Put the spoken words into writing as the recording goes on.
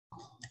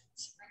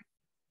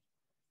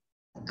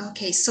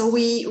Okay, so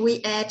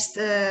we add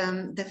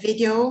the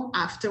video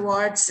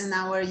afterwards in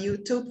our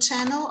YouTube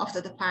channel of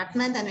the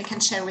department, and we can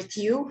share with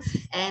you.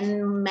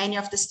 And many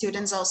of the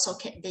students also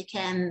they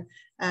can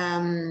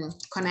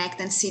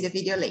connect and see the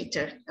video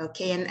later,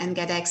 okay, and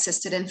get access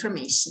to the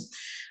information.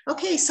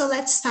 Okay, so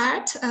let's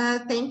start.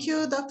 Thank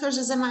you, Dr.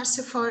 José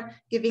Márcio, for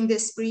giving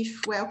this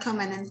brief welcome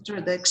and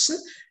introduction.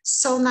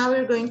 So now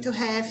we're going to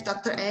have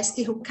Dr.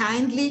 Esti, who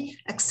kindly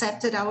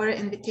accepted our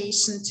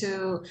invitation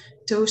to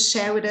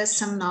share with us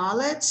some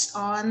knowledge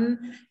on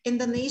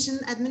Indonesian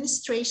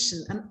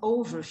administration, an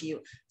overview.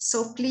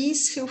 So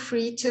please feel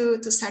free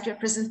to start your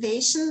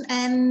presentation,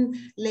 and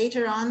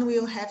later on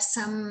we'll have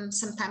some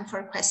time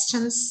for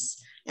questions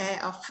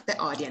of the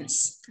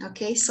audience.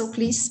 Okay, so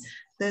please,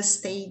 the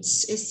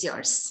stage is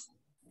yours.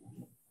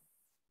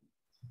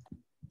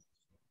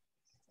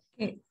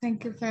 Okay,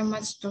 thank you very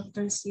much,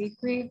 Dr.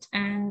 Siegrid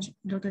and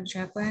Dr.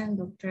 Jaqueline,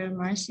 Dr.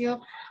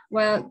 Márcio.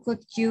 Well,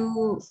 could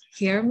you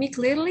hear me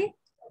clearly?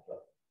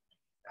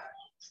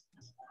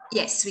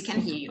 Yes, we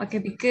can hear you. Okay,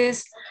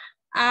 because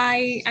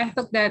I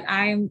thought that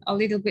I'm a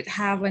little bit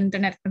have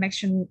internet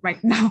connection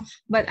right now,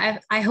 but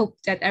I hope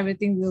that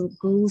everything will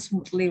go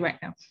smoothly right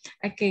now.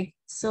 Okay,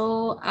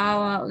 so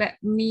let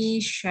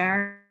me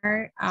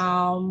share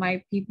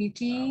my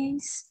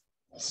PPTs.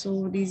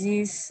 So this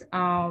is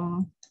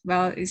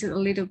well, it's a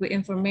little bit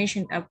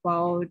information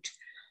about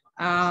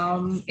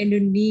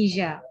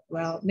Indonesia.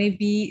 Well,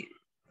 maybe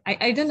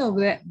I don't know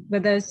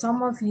whether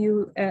some of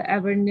you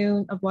ever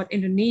known about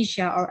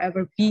Indonesia or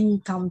ever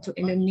been come to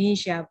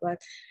Indonesia,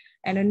 but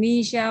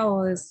Indonesia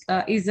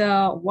is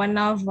one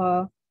of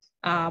a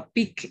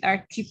big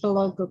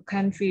archipelago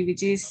country,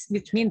 which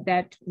means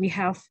that we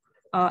have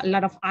a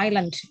lot of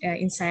islands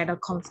inside a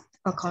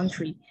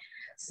country.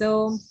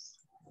 So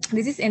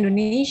this is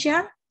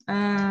Indonesia.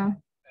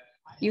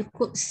 You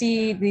could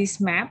see this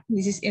map.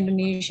 This is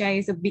Indonesia.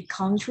 It's a big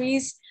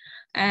country.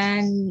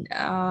 And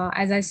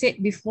as I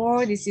said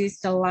before, this is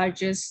the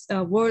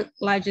world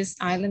largest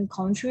island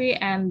country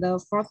and the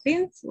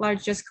 14th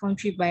largest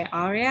country by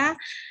area.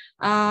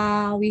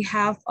 We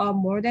have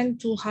more than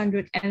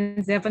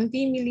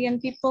 270 million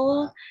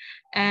people,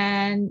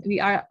 and we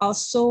are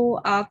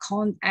also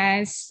count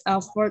as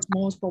fourth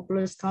most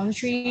populous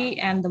country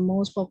and the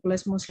most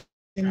populous Muslim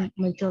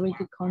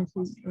majority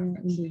country in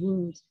the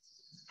world.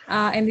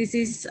 And this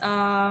is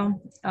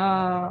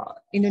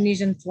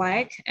Indonesian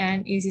flag,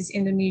 and this is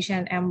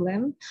Indonesian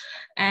emblem.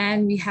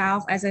 And we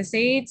have, as I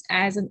said,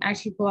 as an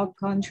archipelago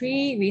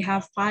country, we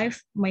have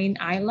 5 main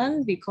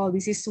islands. We call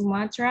this is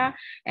Sumatra,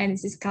 and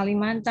this is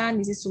Kalimantan,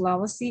 this is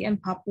Sulawesi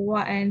and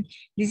Papua, and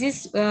this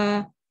is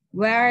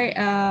where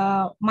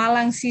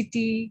Malang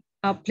City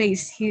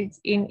place here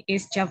in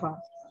East Java.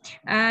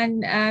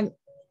 And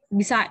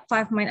beside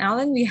 5 main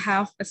islands, we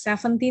have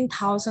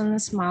 17,000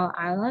 small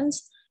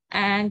islands,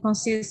 and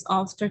consists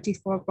of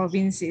 34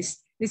 provinces.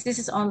 This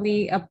is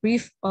only a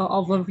brief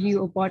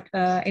overview about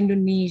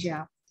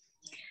Indonesia.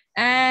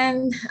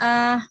 And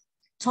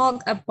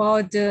talk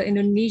about the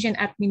Indonesian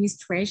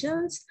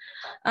administrations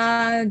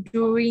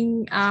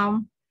during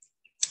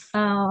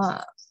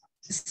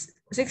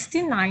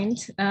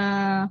 69th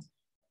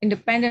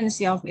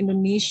independence of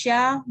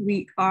Indonesia.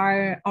 We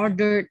are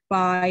ordered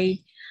by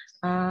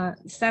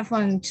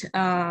 7th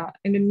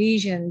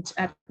Indonesian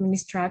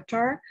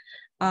administrator.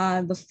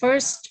 The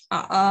first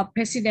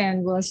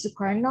president was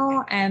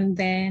Sukarno, and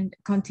then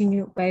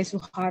continued by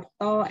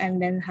Suharto, and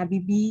then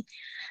Habibie,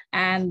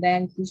 and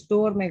then Gus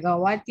Dur,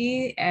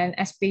 Megawati, and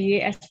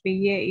SBY.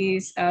 SBY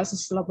is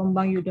Susilo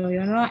Bambang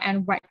Yudhoyono,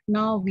 and right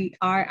now we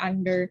are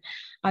under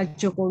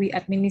Jokowi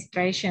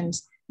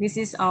administrations. This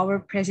is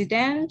our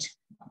president.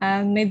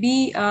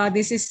 Maybe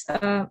this is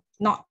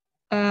not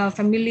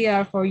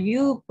familiar for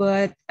you,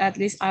 but at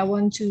least I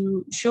want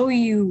to show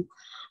you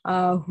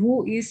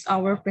who is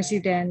our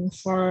president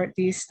for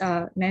this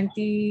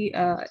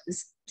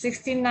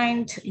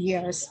 69th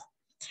years.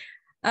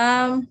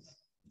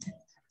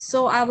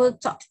 So I will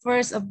talk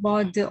first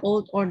about the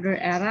old order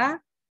era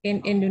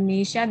in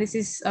Indonesia. This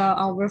is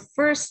our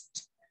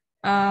first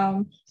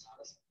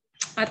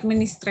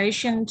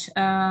administration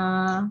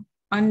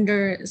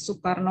under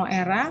Sukarno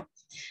era.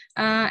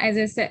 As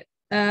I said,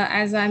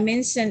 as I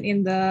mentioned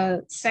in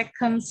the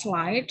second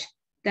slide,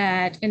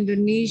 that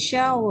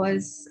Indonesia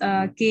was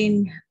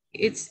gained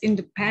its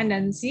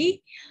independence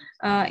in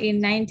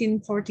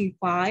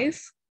 1945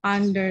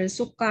 under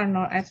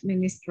Sukarno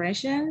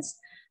administrations.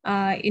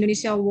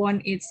 Indonesia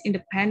won its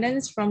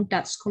independence from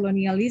Dutch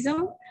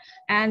colonialism,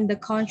 and the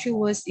country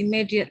was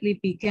immediately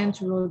began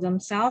to rule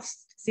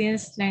themselves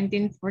since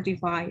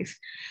 1945.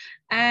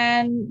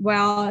 And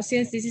well,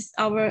 since this is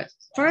our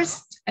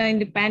first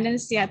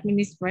independence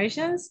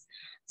administrations,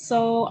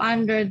 so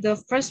under the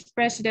first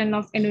president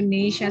of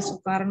Indonesia,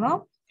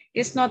 Sukarno,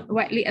 it's not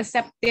widely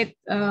accepted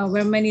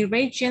where many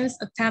regions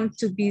attempt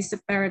to be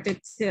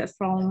separated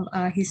from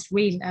his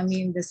reign, I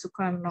mean the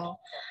Sukarno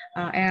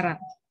era.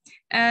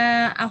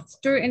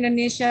 After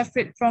Indonesia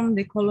freed from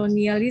the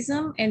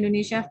colonialism,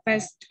 Indonesia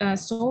faced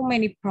so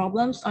many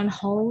problems on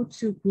how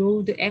to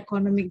grow the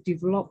economic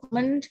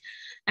development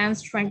and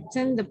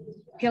strengthen the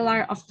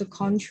pillar of the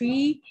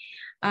country.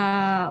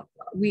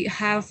 We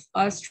have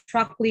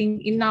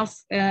struggling enough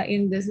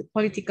in the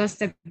political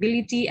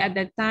stability at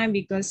that time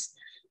because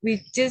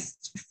we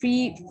just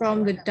free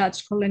from the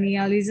Dutch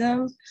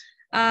colonialism.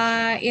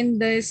 In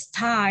this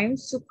time,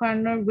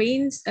 Sukarno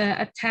reign's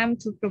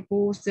attempt to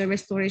propose the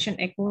restoration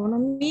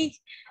economy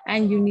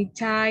and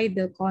unify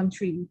the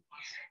country.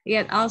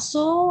 Yet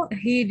also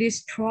he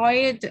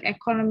destroyed the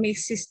economic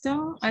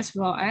system as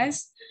well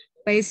as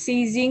by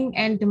seizing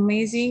and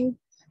demising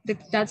the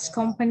Dutch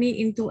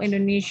company into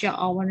Indonesia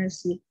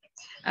ownership.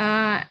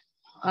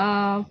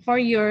 For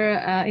your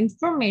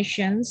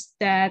informations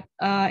that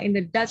in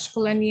the Dutch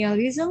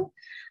colonialism,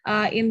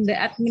 in the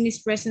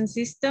administration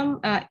system,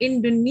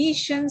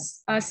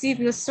 Indonesians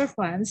civil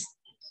servants,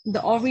 the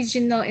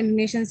original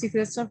Indonesian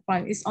civil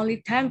servant is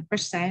only 10%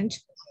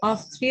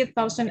 of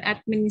 3,000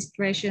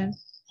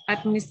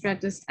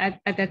 administrators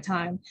at that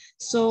time.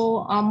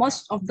 So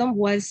most of them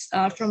was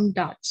from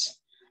Dutch.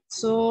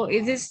 So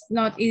it is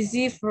not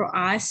easy for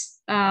us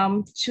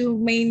to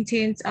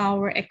maintain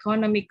our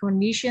economic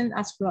condition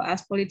as well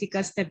as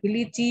political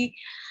stability,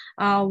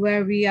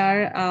 where we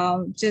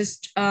are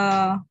just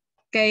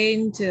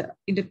gained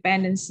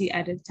independency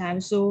at the time.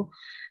 So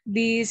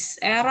this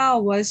era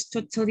was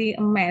totally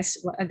a mess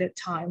at the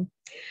time.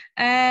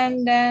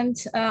 And then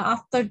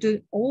after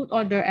the old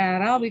order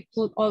era, we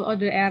called old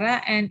order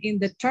era, and in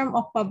the term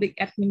of public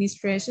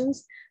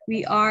administrations,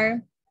 we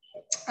are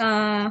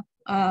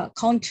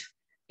count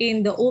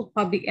in the old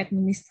public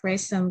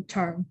administration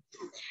term.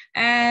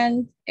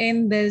 And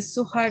in the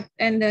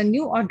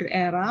new order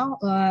era,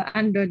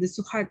 under the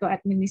Suharto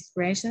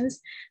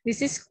administrations,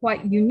 this is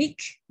quite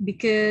unique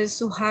because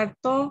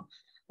Suharto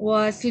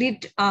was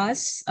lead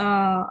us,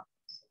 have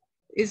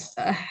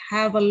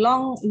a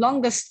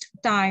longest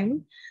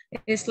time.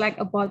 It's like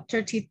about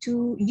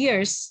 32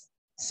 years.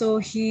 So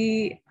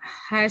he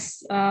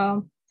has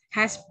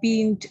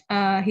been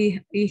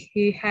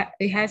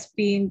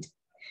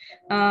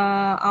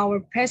our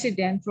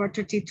president for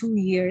 32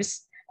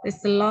 years.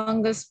 It's the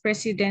longest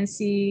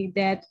presidency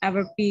that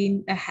ever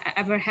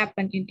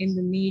happened in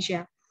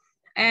Indonesia.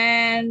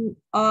 And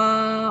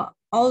all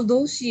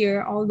those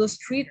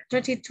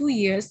 32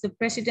 years, the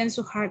President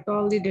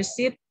Suharto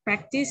leadership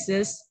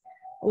practices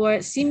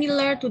were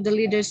similar to the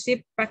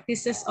leadership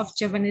practices of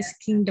Javanese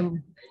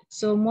kingdom.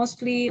 So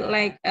mostly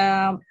like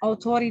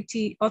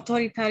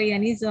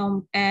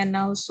authoritarianism, and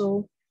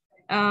also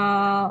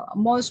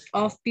most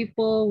of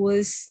people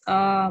was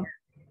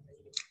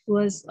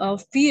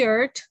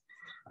feared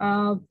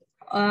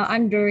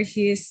under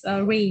his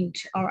reign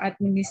or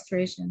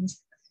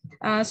administrations.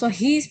 So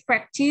his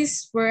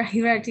practice were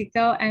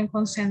hierarchical and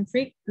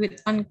concentric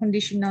with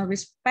unconditional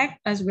respect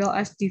as well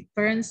as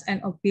deference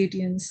and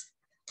obedience.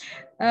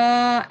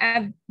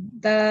 At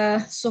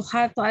the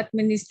Suharto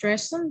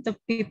administration, the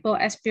people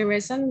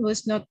aspiration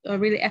was not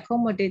really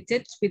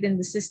accommodated within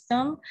the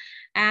system,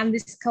 and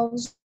this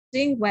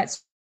causing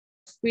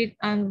widespread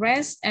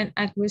unrest and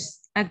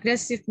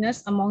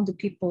aggressiveness among the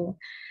people.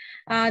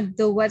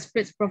 The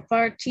widespread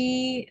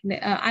poverty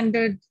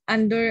under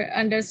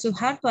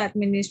Suharto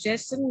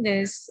administration,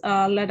 there's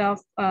a lot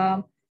of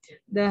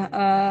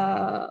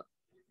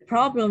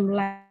problem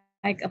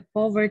like a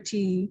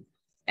poverty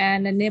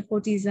and a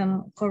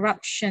nepotism,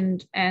 corruption,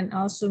 and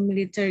also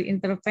military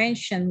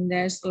intervention.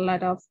 There's a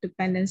lot of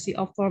dependency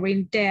of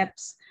foreign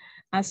debts,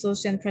 also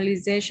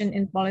centralization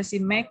in policy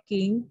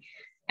making,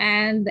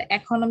 and the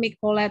economic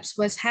collapse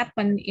was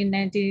happened in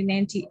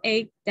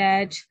 1998.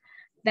 That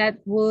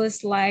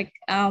was like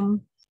a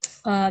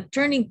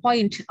turning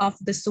point of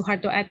the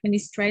Suharto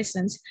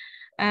administrations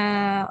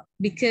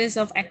because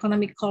of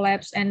economic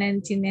collapse in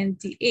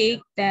 1998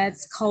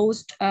 that's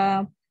caused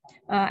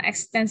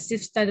extensive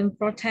student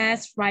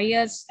protests,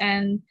 riots,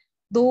 and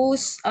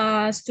those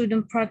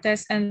student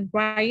protests and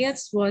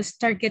riots was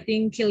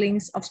targeting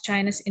killings of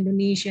Chinese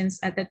Indonesians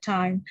at the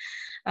time.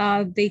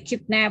 They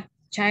kidnapped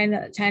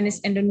Chinese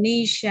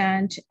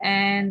Indonesians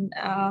and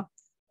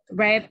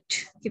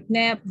raped,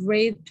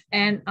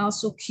 and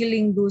also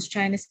killing those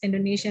Chinese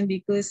Indonesians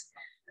because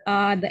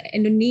the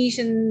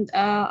Indonesian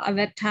at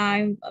that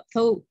time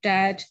thought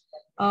that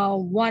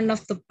one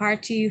of the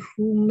party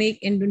who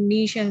make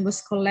Indonesian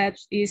was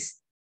collapsed is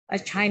a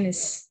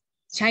Chinese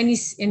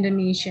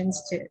Indonesians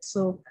too.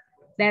 So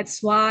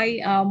that's why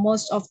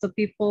most of the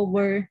people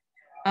were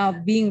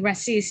being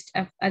racist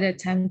at that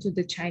time to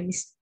the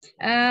Chinese.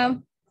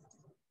 And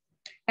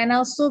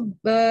also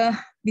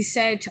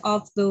beside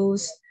of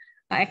those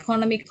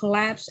economic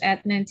collapse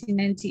at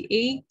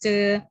 1998,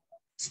 the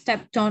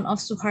step down of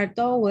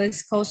Suharto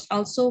was caused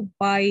also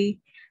by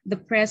the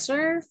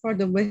pressure for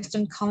the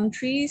Western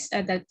countries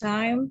at that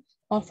time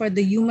over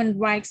the human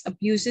rights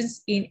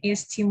abuses in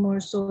East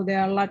Timor. So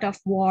there are a lot of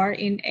war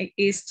in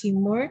East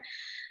Timor,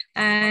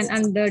 and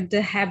under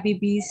the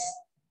Habibie's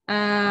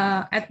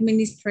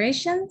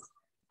administration,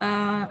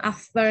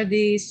 After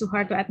the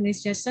Suharto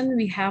administration,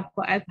 we have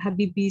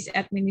Habibie's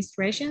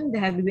administration. The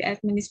Habibie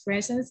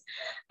administrations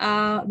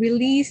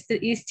released the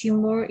East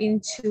Timor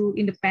into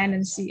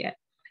independency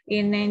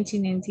in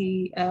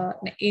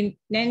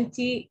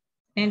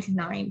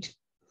 1999.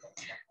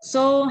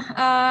 So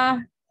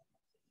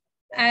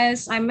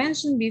as I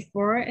mentioned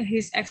before,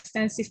 his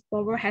extensive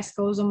power has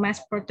caused a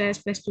mass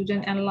protest by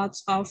students and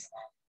lots of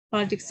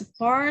political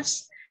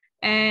supports.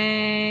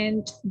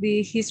 And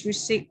his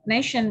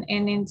resignation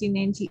in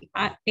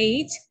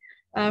 1998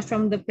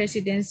 from the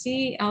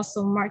presidency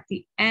also marked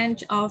the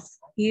end of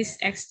his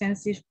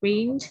extensive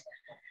reign.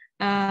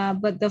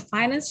 But the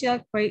financial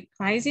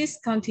crisis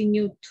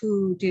continued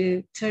to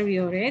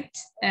deteriorate,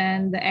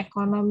 and the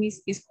economy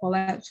is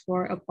collapsed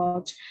for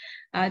about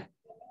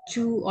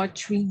 2 or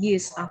 3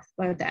 years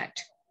after that.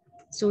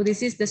 So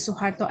this is the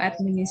Suharto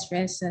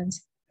administration.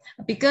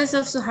 Because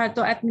of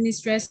Suharto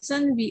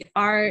administration,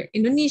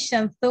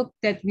 Indonesian thought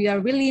that we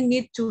really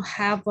need to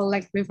have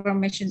a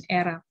Reformation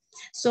era.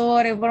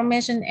 So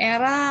Reformation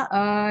era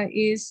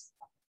is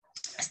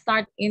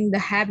start in the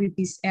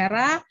Habibie's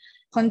era,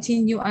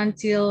 continue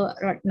until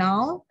right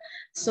now.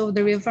 So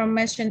the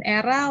Reformation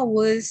era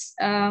was,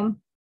 I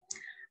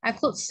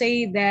could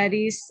say that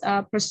is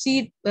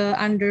proceed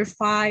under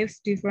 5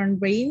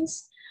 different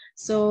reigns.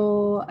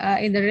 So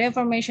in the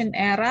Reformation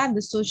era,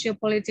 the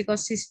socio-political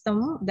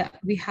system that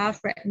we have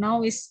right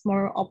now is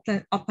more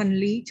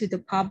openly to the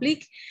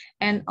public,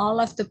 and all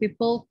of the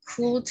people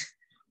could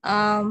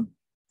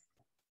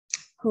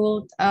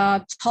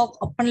talk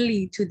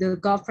openly to the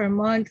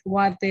government,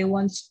 what they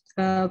want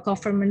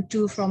government to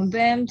do from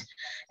them,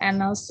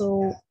 and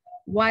also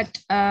what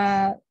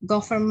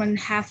government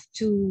have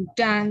to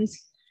done,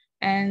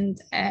 and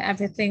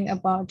everything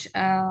about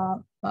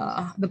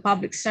the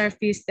public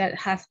service that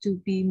have to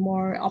be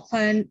more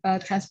open,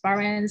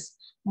 transparent,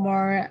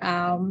 more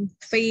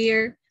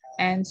fair,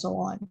 and so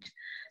on.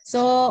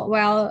 So,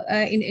 well,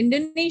 in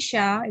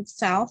Indonesia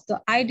itself, the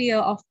idea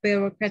of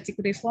bureaucratic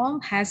reform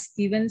has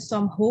given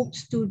some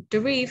hopes to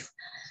derive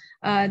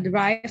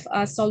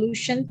a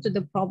solution to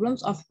the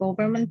problems of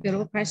government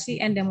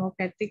bureaucracy and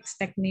democratic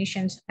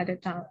stagnations at the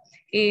time,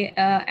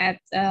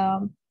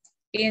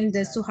 in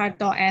the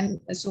Suharto and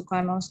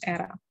Sukarno's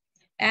era.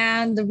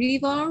 And the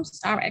reforms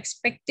are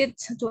expected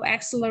to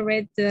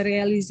accelerate the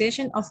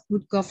realization of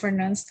good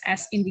governance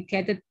as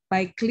indicated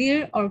by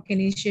clear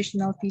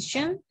organizational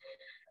vision,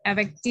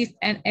 effective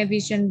and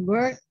efficient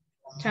work,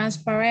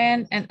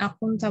 transparent and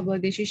accountable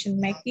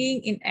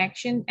decision-making in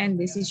action and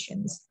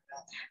decisions.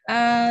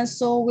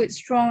 So with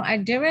strong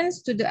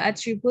adherence to the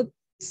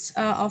attributes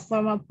of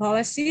formal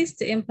policies,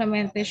 the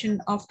implementation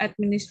of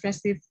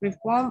administrative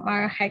reform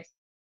are highly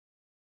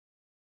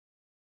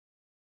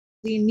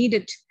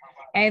needed,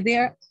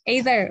 either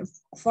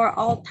for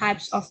all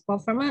types of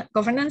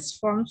governance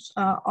forms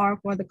or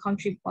for the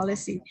country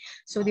policy.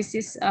 So this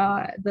is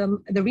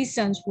the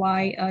reasons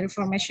why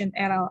Reformation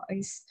era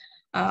is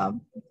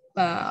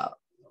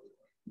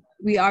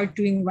we are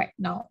doing right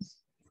now.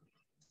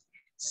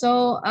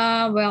 So,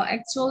 well,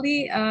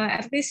 actually,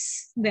 at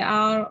least there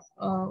are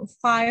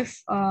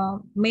 5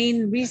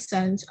 main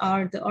reasons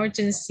are the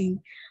urgency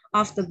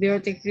of the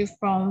bureaucratic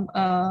reform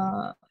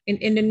in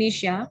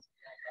Indonesia.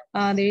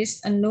 There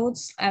is a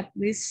notes at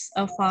least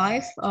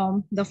 5.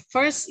 The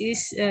first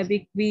is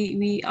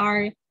we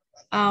are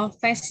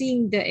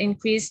facing the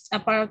increased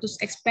apparatus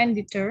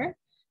expenditure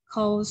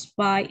caused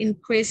by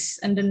increase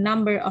in the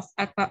number of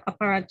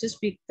apparatus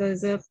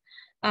because of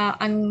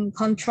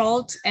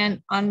uncontrolled and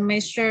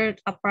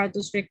unmeasured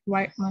apparatus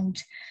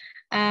requirement.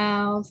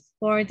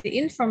 For the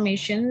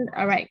information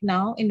right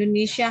now,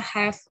 Indonesia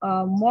have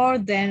more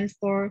than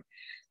 4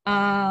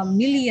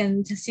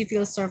 million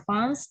civil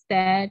servants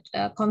that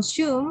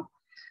consume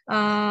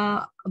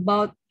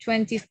about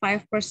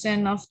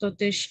 25% of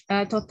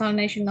total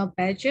national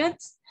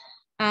budgets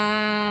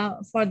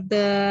for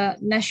the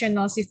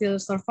national civil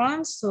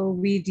servants. So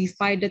we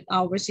divided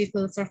our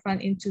civil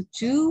servant into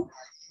 2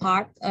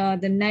 parts,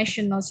 the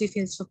national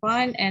civil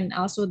servant and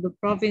also the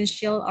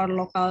provincial or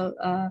local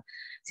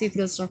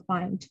civil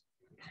servant.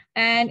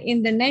 And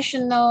in the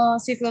national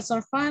civil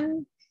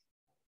servant,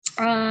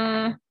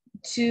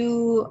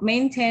 to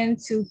maintain,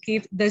 to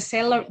give the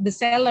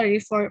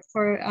salary for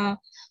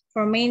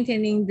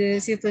maintaining the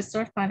civil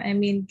servant, I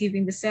mean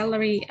giving the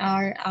salary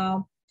are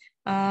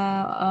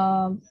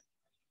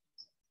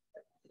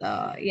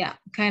yeah,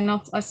 kind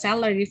of a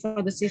salary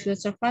for the civil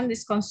servant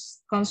is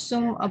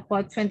consume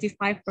about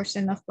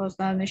 25% of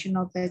total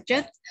national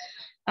budget.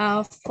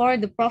 For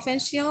the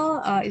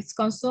provincial, it's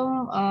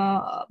consumed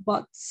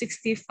about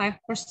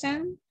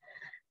 65%.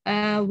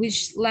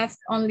 Which left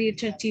only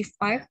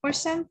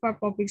 35% for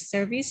public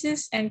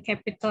services and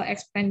capital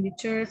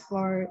expenditure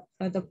for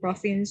the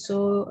province.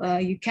 So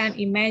you can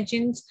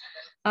imagine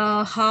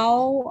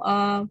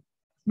how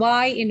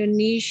why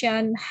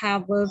Indonesian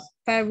have a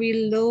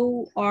very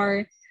low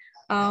or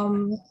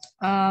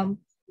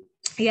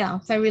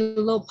very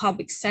low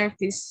public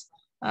service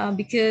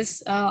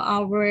because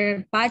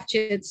our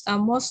budgets are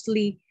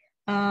mostly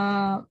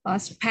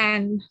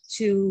spent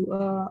to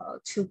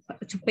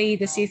pay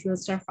the civil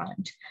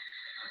servant.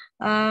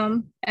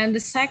 And the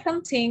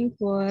second thing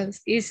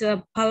is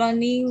a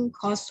ballooning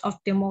cost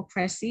of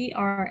democracy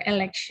or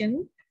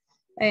election.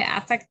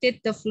 Affected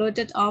the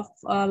floated of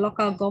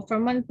local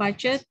government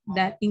budget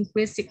that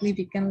increased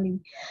significantly.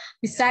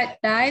 Besides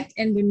that,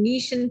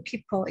 Indonesian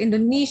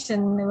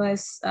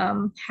was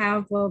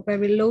have a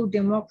very low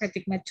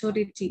democratic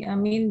maturity. I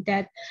mean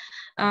that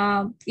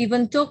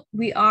even though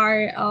we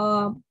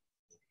are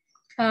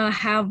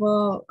have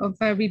a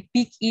very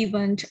big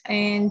event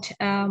and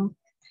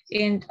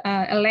in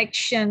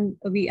election,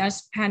 we are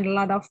spend a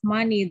lot of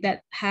money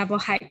that have a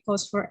high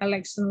cost for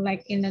election.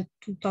 Like in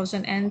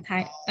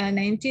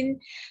 2019,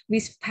 we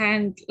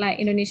spent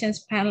Indonesians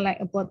spent like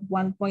about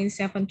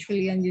 1.7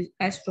 trillion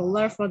US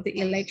dollar for the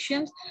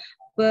elections,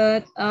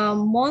 but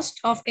most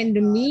of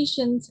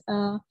Indonesians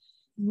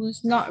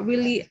was not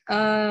really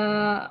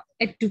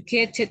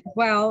educated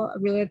well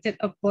related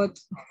about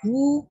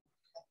who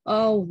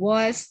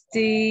was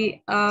the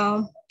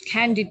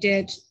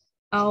candidate.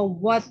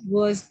 What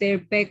was their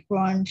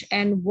background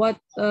and what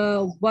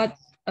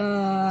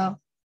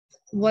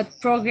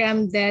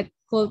program that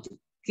could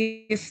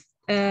give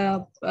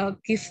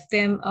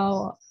them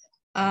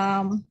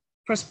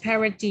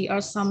prosperity or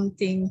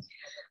something.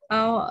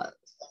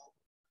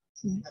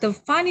 The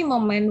funny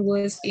moment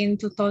was in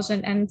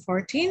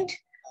 2014,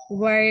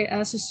 where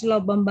Susilo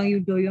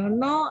Bambang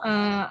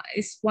Yudhoyono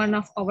is one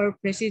of our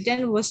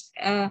president was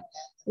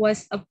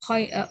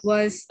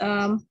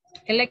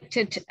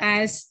elected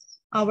as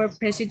our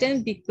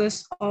president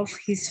because of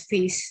his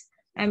face.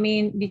 I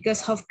mean,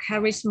 because of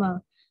charisma.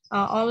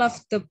 All of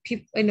the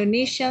people,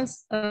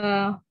 Indonesians,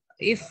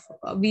 if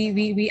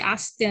we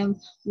ask them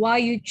why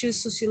you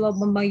choose Susilo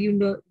Bambang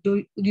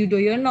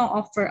Yudhoyono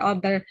over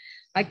other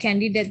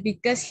candidate,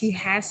 because he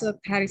has a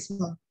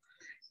charisma.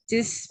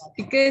 Just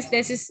because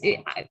this is,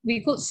 we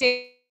could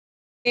say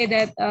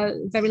that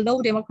very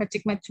low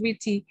democratic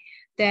maturity,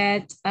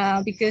 that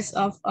because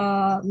of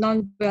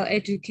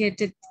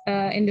non-well-educated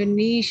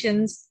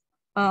Indonesians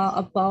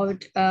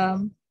about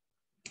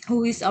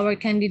who is our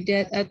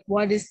candidate and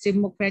what is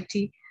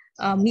democracy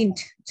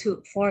meant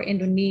for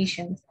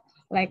Indonesians,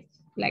 like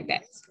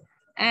that.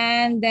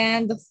 And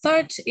then the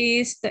third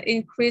is the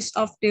increase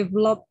of the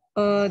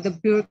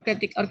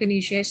bureaucratic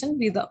organization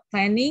without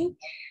planning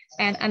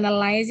and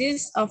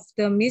analysis of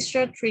the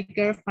measure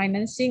trigger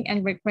financing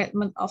and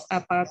requirement of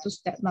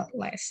apparatus that not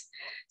less.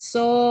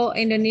 So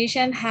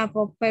Indonesians have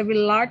a very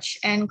large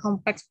and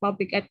complex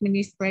public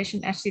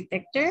administration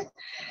architecture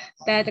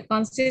that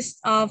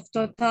consists of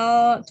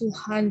total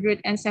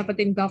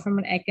 217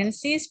 government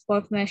agencies,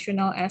 both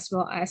national as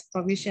well as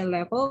provincial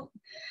level.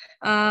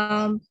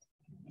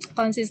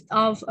 Consists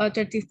of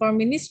 34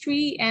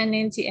 ministry and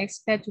 90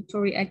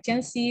 statutory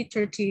agency,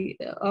 30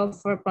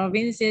 for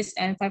provinces,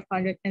 and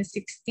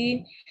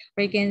 560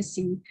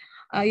 regency.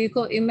 You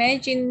could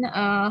imagine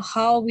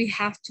how we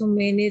have to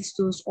manage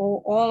those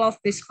all of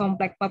this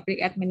complex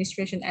public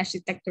administration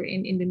architecture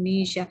in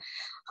Indonesia,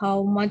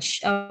 how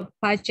much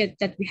budget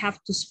that we have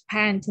to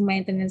spend to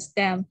maintenance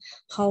them,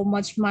 how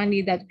much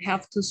money that we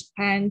have to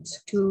spend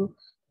to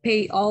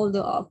pay all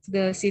of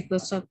the civil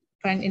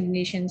servant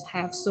Indonesians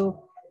have.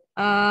 So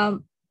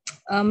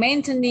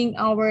maintaining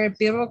our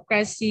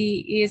bureaucracy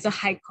is a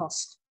high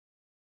cost.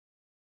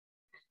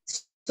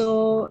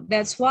 So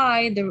that's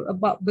why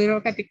about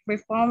bureaucratic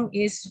reform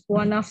is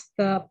one of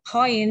the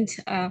points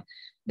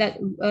that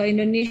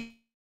Indonesia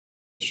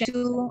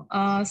to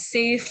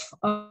save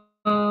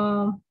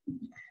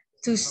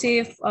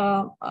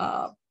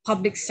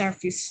public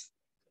service.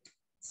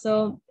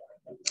 So,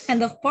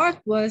 and the fourth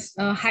was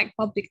high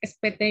public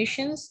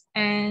expectations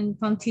and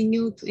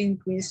continue to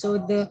increase. So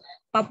the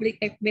public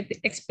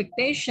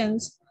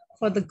expectations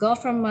for the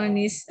government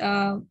is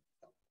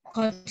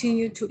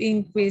continue to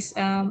increase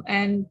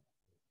and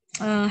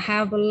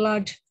have a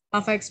lot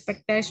of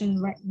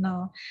expectation right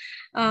now.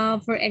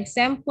 For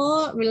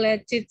example,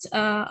 related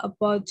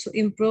about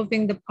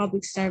improving the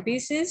public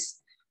services,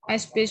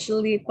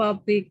 especially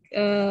public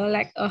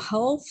like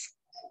health,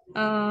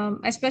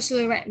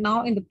 especially right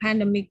now in the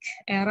pandemic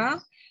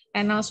era,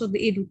 and also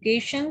the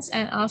educations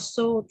and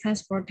also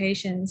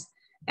transportations.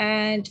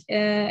 And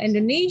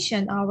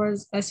Indonesian, our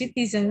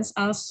citizens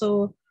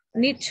also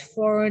need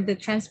for the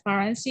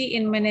transparency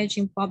in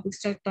managing public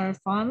sector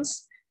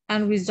funds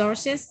and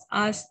resources,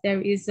 as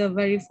there is a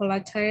very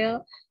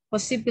volatile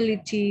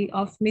possibility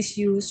of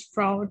misuse,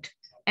 fraud,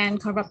 and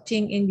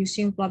corrupting in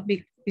using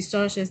public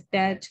resources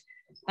that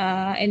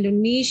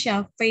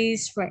Indonesia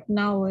face right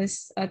now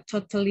is a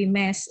totally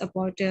mess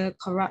about the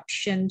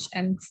corruption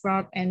and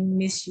fraud and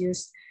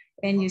misuse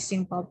in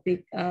using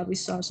public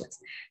resources.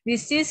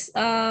 This is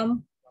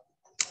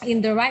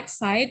in the right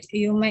side,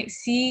 you might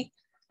see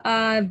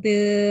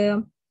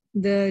the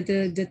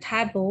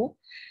table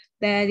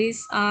that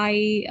is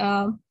I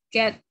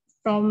get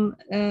from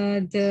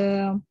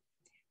the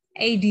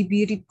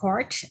ADB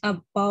report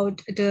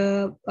about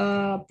the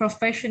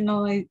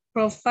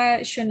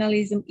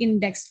professionalism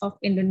index of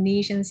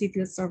Indonesian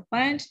civil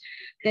servants,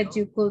 that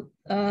you could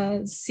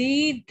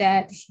see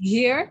that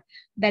here,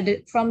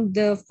 that from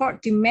the 4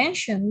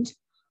 dimensions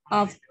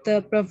of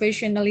the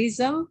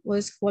professionalism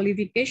was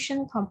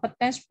qualification,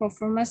 competence,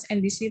 performance,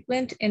 and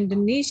discipline,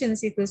 Indonesian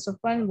civil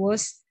servant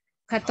was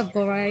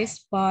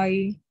categorized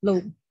by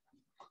law.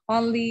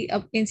 Only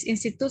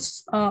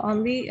institutes,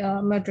 only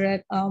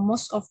moderate,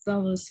 most of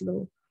them was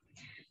low.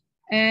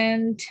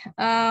 And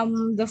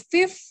the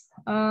 5th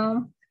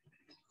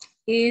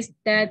is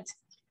that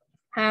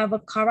have a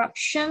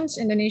corruptions,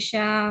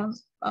 Indonesia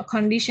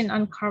condition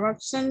on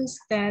corruptions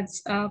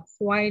that's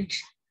quite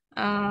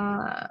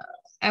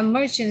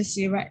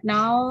emergency right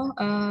now,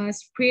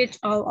 spread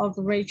all of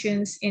the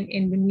regions in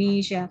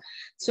Indonesia.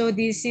 So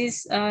this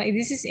is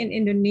in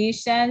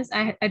Indonesian.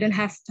 I don't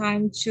have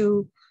time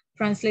to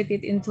translate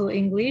it into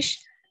English.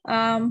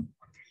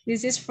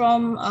 This is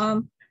from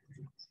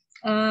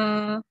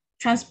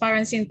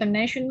Transparency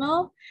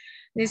International.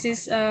 This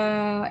is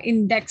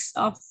index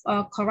of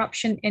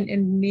corruption in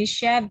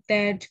Indonesia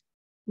that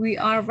we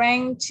are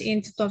ranked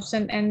in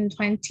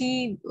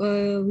 2020.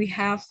 We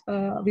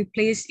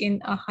placed in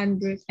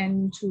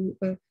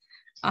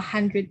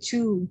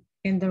 102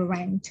 in the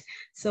rank.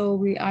 So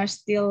we are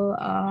still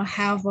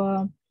have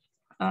a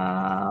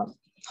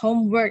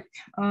homework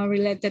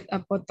related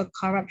about the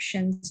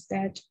corruptions,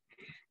 that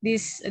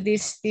this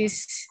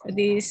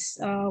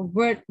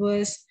word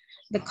was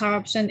the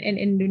corruption in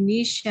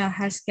Indonesia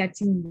has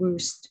getting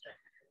worse.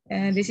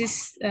 This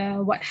is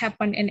what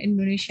happened in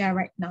Indonesia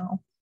right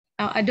now.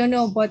 I don't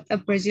know about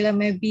Brazil.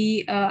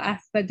 Maybe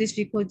after this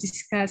we could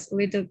discuss a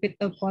little bit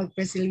about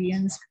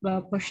Brazilians'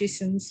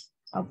 positions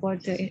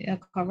about the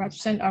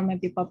corruption, or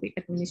maybe public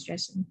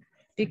administration.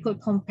 We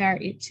could compare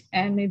it,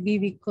 and maybe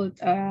we could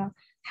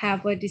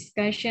have a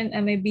discussion,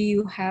 and maybe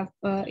you have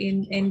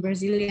in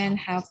Brazilian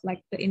have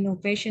like the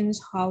innovations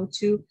how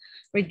to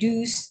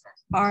reduce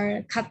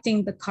or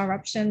cutting the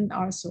corruption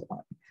or so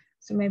on.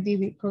 So maybe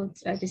we could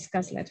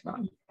discuss later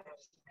on.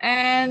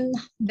 And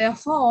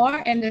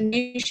therefore,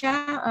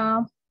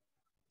 Indonesia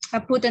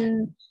put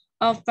in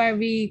a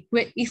very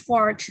great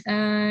effort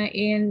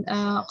in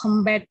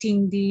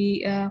combating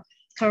the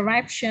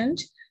corruption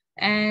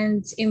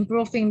and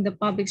improving the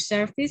public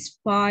service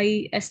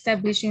by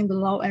establishing the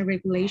law and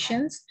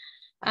regulations.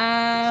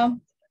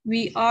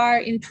 We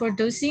are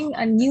introducing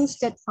a new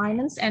state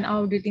finance and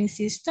auditing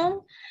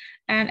system,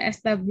 and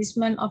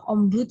establishment of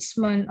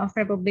Ombudsman of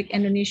Republic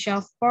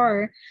Indonesia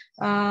for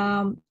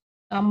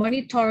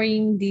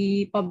monitoring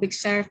the public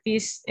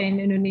service in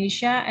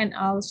Indonesia, and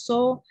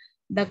also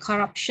the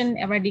Corruption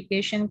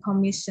Eradication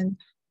Commission.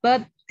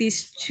 But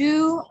these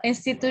 2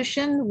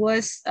 institutions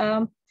was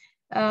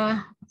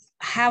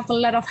have a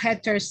lot of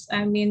haters.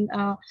 I mean,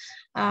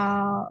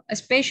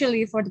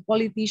 especially for the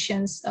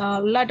politicians.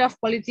 A lot of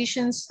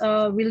politicians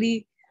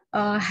really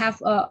have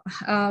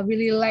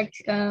really like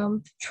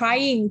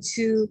trying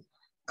to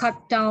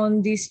cut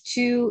down these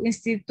 2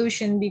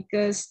 institutions,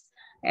 because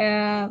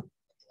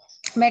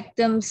make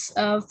them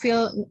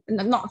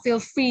not feel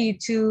free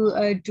to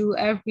do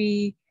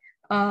every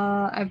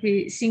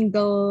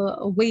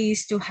single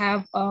ways to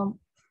have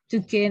to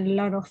gain a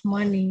lot of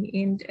money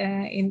in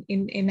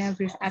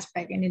every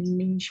aspect in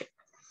Indonesia.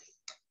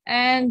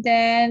 And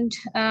then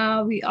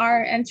we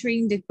are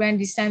entering the grand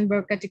design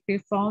bureaucratic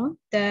reform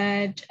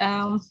that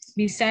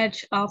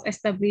besides of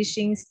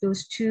establishing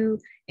those 2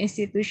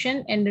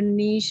 institutions,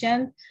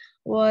 Indonesian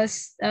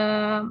was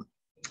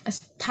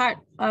start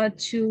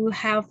to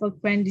have a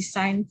grand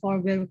design for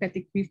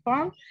bureaucratic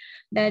reform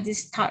that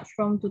is start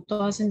from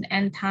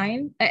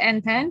 2010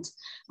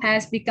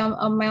 has become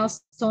a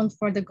milestone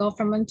for the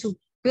government to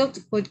build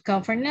good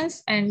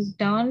governance and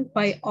done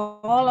by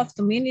all of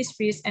the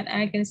ministries and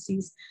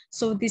agencies.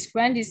 So this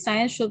grand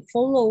design should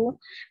follow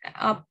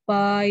up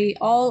by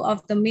all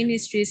of the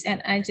ministries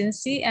and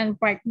agencies. And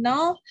right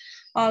now,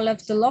 all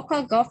of the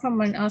local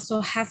government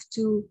also have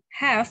to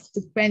have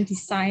the grand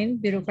design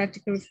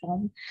bureaucratic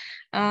reform,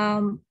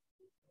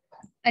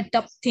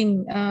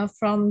 adapting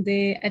from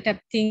the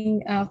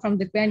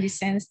grand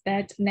designs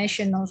that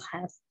nationals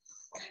have.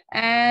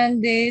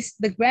 And the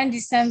grand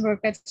design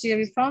bureaucracy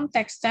reform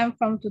takes time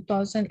from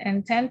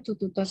 2010 to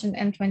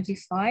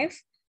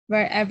 2025,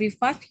 where every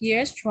 5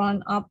 years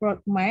drawn up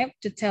roadmap,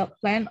 detailed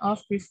plan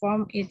of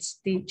reform each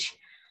stage.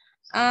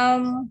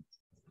 And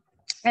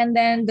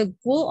then the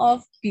goal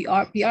of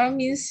PR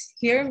means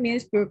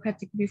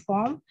bureaucratic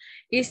reform,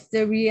 is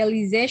the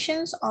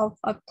realizations of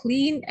a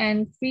clean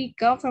and free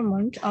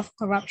government of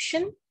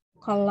corruption,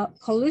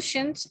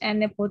 collusions, and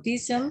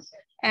nepotism,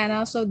 and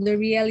also the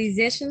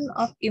realization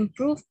of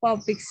improved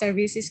public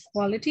services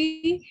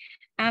quality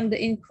and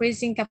the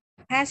increasing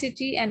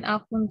capacity and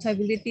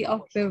accountability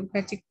of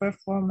bureaucratic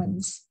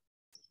performance.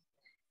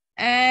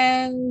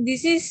 And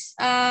this is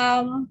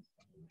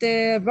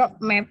the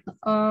roadmap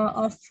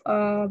of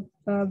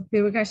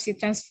bureaucracy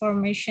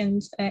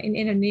transformations in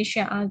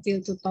Indonesia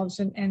until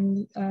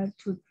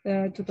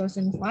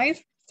 2005.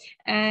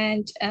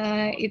 And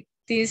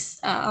is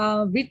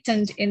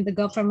written in the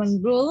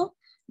government rule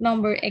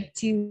number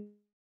 81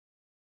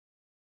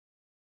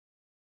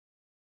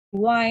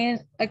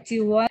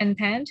 and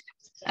 10.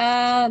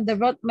 The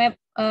roadmap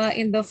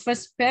in the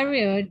first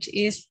period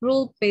is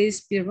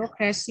rule-based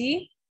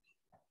bureaucracy.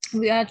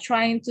 We are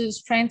trying to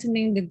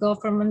strengthening the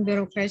government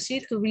bureaucracy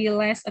to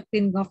realize a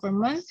clean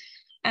government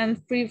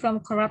and free from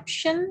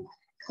corruption,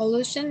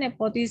 collusion,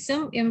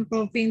 nepotism,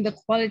 improving the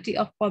quality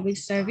of public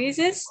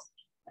services,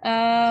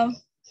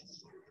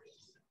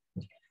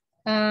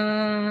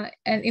 and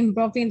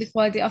improving the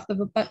quality of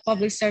the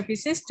public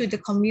services to the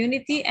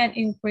community and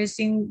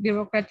increasing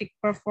bureaucratic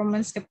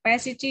performance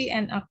capacity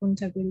and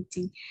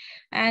accountability.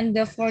 And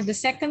for the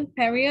second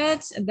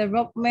period, the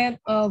roadmap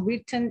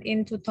written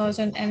in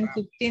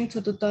 2015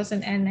 to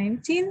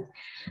 2019,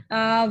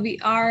 we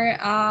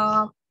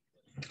are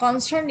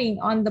concerning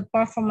on the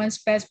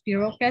performance-based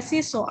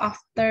bureaucracy. So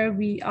after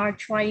we are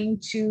trying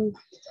to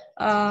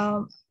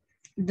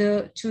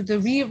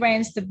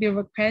rearrange the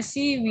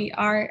bureaucracy, we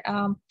are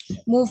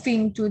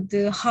moving to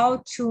the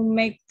how to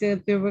make the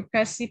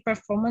bureaucracy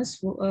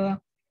performance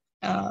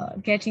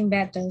getting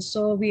better.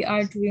 So we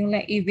are doing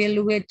like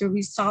evaluate the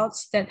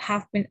results that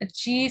have been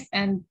achieved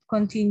and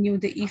continue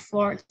the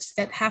efforts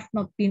that have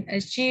not been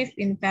achieved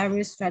in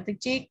various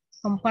strategic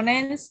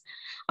components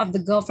of the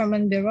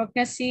government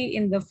bureaucracy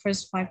in the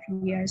first 5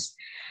 years.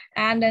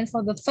 And then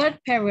for the third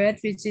period,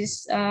 which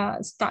is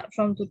start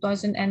from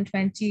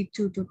 2020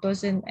 to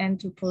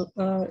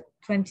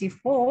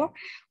 2024,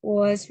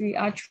 was we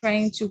are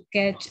trying to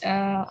get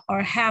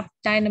or have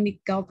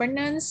dynamic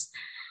governance,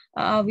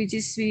 which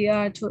is we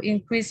are to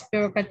increase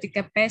bureaucratic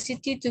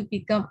capacity to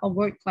become a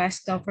world-class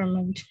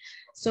government.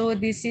 So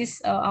this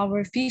is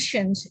our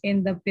vision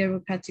in the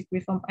bureaucratic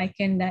reform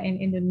agenda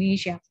in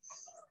Indonesia.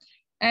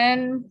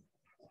 And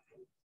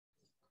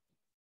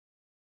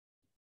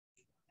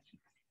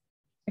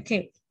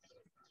okay,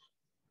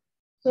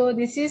 so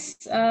this is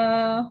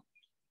the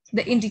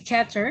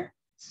indicator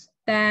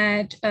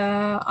that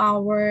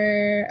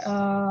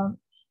our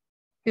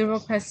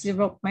bureaucracy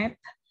roadmap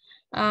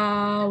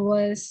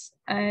was,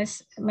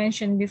 as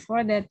mentioned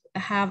before, that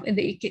have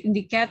the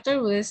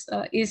indicator was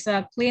is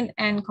a clean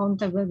and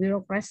accountable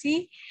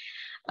bureaucracy,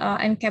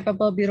 and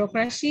capable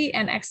bureaucracy,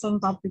 and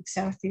excellent public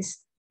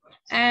service.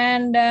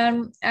 And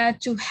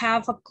to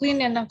have a clean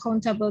and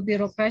accountable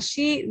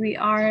bureaucracy, we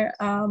are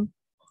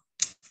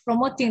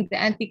promoting the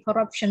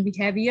anti-corruption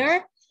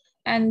behavior,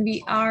 and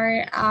we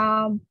are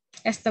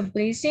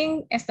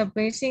establishing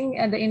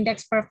the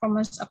index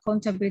performance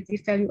accountability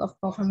value of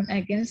government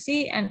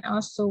agency, and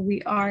also we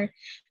are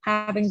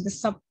having the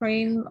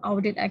supreme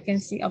audit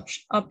agency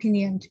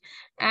opinion.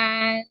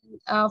 And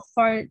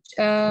for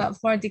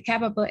the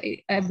capable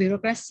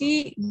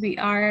bureaucracy, we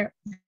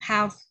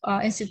have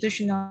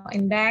institutional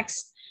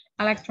index,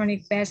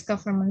 electronic based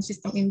government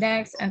system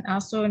index, and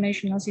also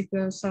national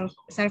civil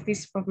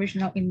service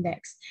professional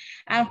index.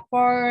 And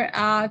for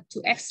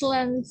to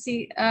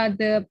excellency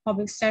the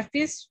public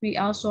service, we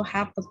also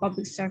have the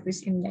public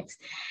service index.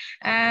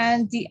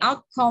 And the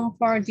outcome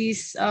for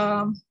this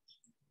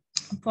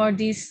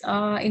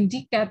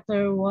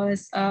indicator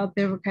was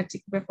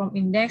bureaucratic reform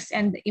index,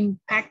 and the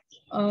impact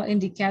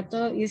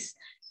indicator is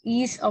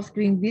ease of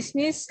doing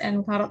business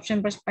and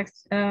corruption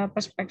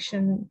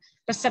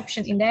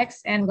perception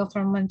index, and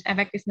government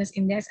effectiveness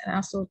index, and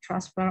also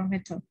trust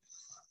barometer.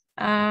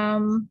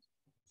 And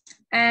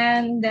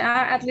there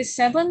are at least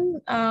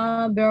 7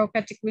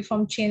 bureaucratic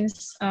reform change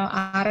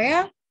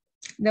area.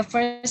 The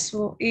first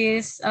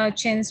is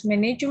change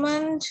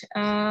management.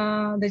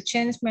 The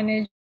change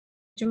management,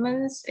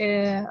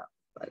 the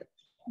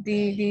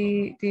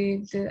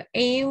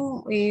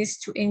aim is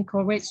to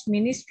encourage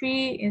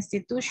ministry,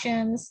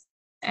 institutions,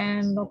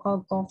 and local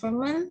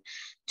government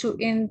to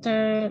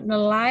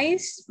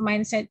internalize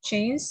mindset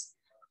change,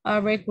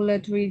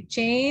 regulatory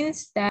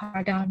change that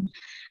are done.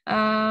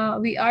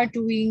 We are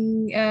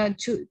doing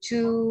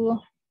to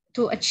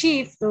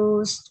achieve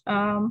those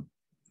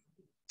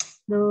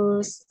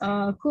goals.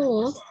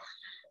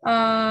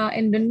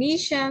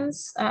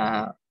 Indonesians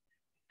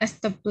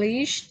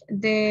established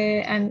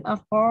and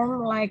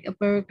formed like a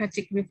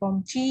bureaucratic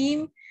reform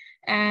team.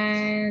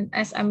 And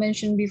as I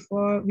mentioned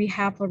before, we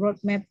have a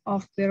roadmap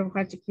of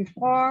bureaucratic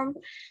reform.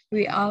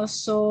 We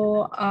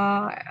also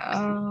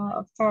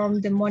form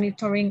the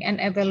monitoring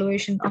and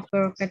evaluation of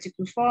bureaucratic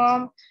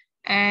reform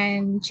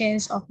and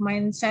change of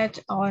mindset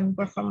on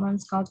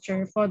performance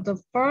culture. For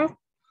the first,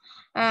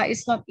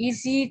 it's not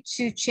easy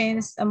to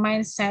change the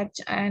mindset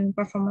and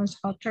performance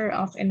culture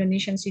of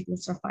Indonesian civil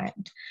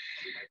servant.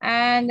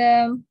 And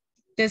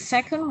the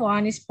second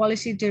one is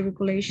policy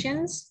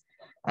deregulations.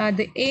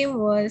 The aim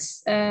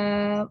was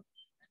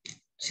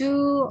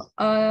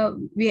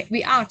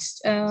we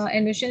asked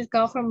Indonesian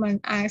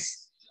government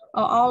asked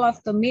all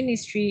of the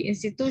ministry,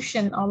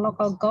 institution, or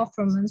local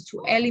governments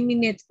to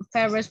eliminate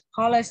various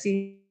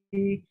policy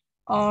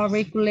or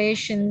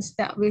regulations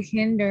that will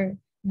hinder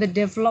the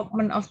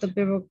development of the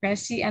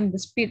bureaucracy and the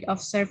speed of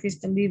service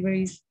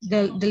delivery.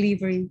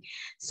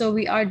 So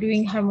we are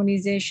doing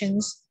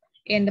harmonizations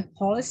in the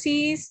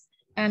policies,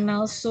 and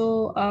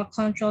also a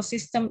control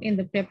system in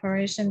the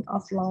preparation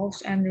of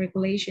laws and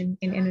regulation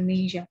in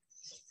Indonesia.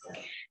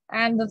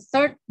 And the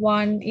third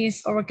one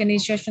is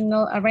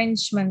organizational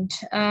arrangement.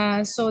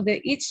 So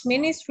each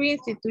ministry,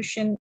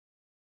 institution,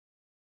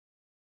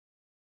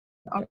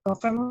 or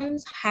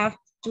governments have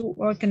to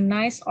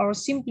organize or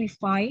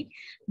simplify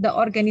the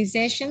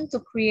organization to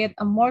create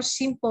a more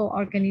simple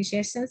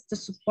organizations to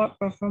support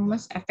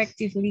performance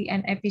effectively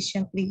and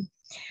efficiently.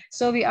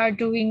 So we are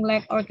doing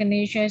like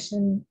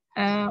organization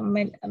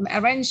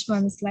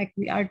arrangements, like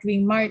we are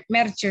doing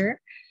merger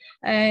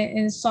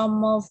in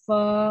some of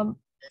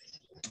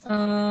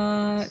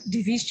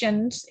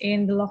divisions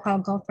in the local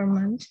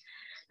government,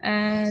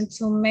 and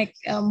to make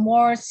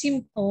more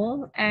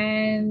simple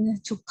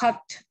and to cut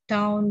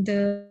down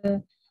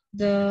the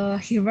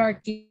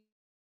hierarchy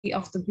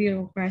of the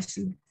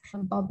bureaucracy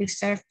from public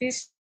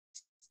service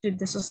to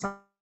the society.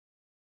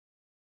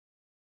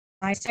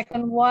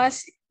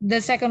 The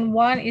second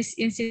one is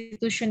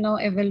institutional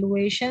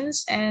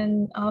evaluations,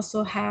 and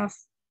also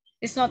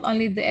it's not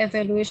only the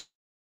evaluation,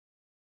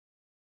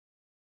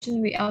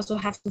 we also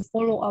have to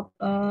follow up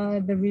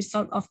the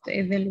result of the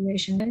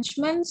evaluation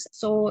arrangements.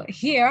 So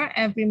here,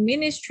 every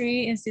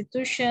ministry,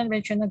 institution,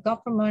 regional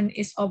government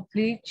is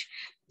obliged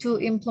to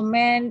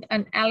implement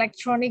an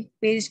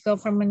electronic-based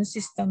government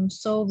system.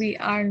 So we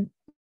are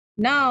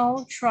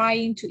now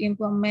trying to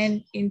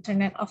implement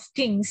Internet of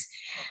Things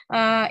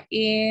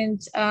in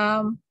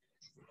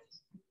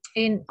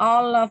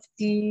all of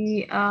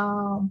the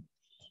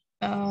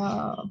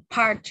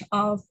part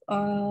of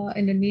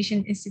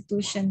Indonesian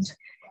institutions,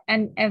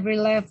 and every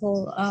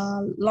level,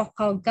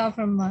 local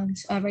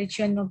government,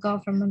 regional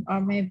government, or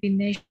maybe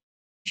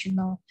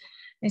national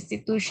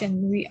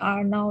institution. We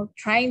are now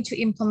trying to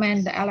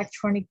implement the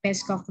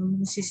electronic-based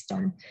government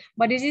system.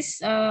 But it is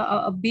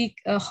a big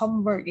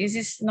homework. It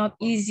is not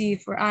easy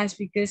for us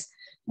because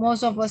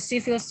most of us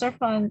civil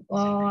servants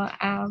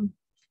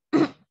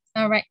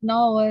right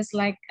now is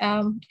like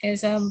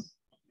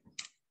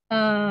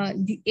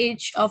the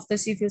age of the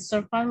civil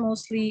servant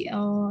mostly,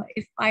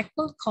 if I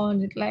could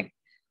count it, like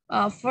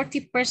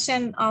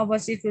 40% of a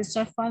civil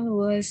servant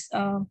was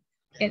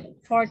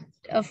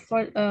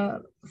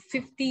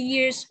 50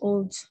 years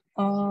old,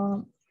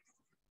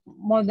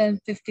 more than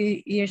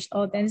 50 years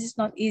old, and it's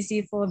not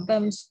easy for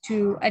them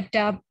to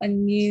adapt a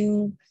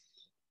new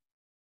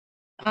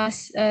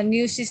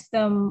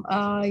system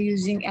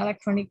using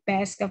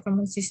electronic-based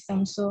government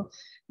system. So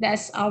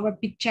that's our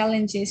big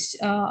challenges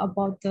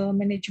about the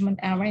management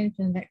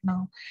arrangement right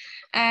now.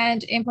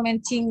 And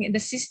implementing the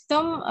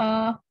system,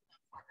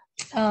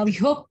 we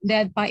hope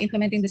that by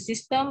implementing the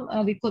system,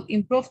 we could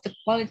improve the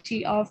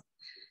quality of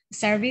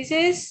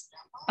services,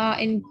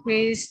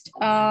 increased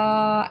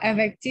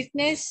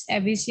effectiveness,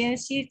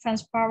 efficiency,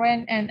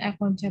 transparent, and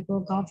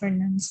accountable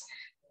governance.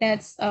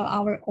 That's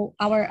our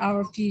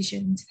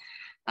vision.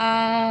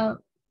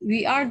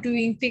 We are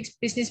doing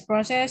fixed business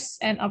process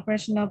and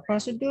operational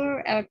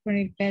procedure,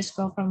 electronic-based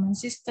government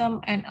system,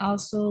 and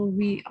also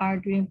we are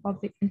doing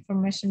public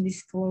information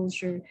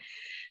disclosure.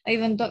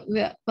 Even though,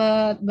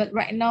 but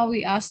right now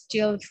we are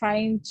still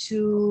trying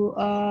to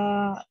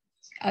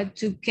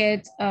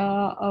get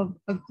a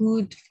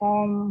good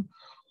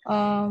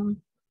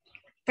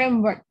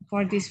framework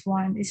for this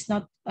one. It's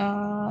not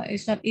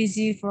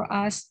easy for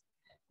us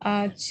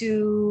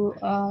to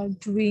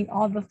doing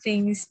all the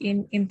things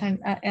with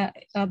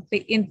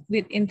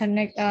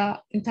internet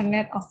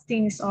of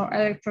things or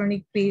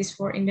electronic base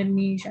for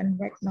Indonesian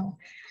right now.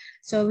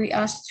 So we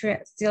are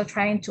still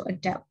trying to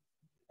adapt.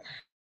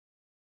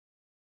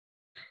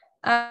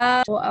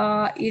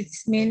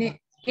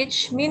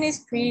 Each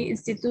ministry,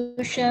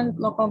 institution,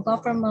 local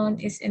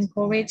government is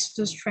encouraged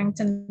to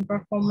strengthen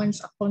performance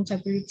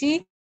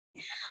accountability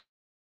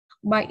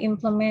by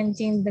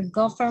implementing the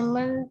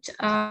government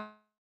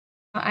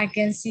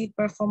agency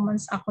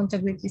performance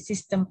accountability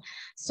system.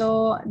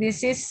 So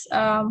this is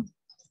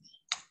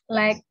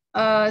like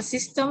a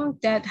system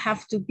that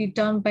have to be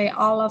done by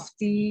all of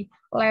the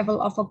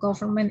level of a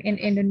government in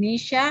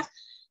Indonesia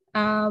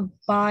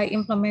by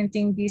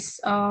implementing this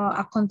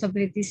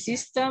accountability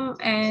system.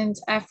 And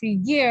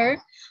every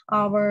year,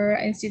 our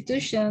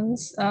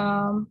institutions,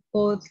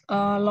 both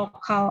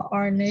local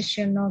or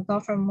national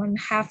government,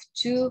 have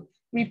to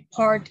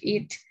report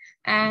it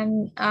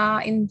and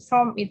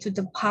inform it to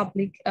the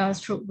public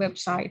through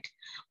website.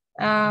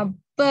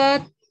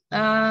 But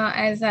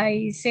as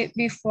I said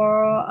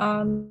before,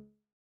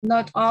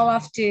 not all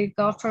of the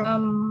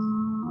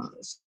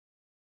government,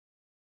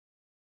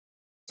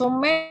 so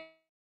many,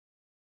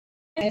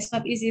 it's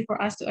not easy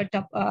for us to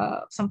adopt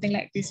something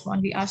like this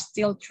one. We are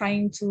still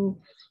trying to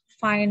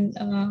find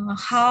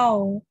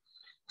how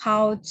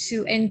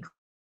to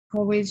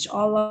encourage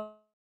all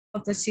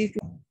of the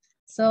civil.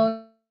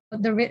 So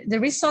the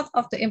result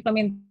of the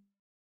implementation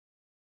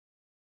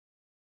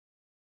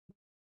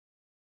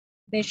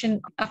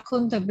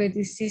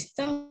accountability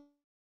system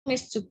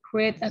is to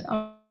create an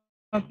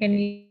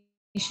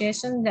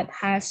organization that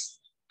has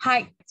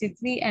high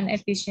effectively and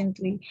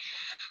efficiently.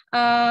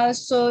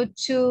 So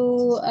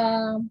to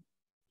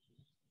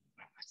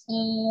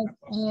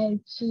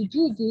To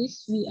do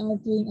this, we are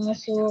doing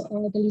also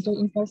the leader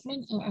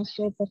involvement and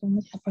also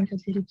performance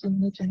accountability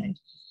management.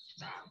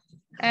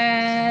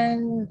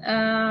 And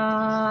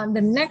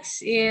the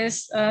next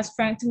is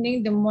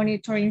strengthening the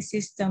monitoring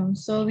system.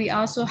 So we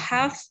also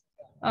have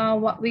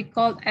what we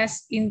call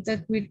as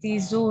integrity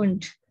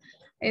zone.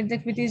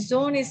 Integrity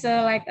zone is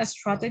like a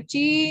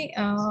strategy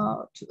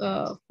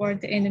for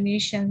the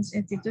Indonesian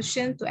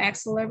institution to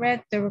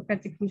accelerate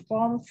democratic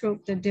reform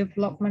through the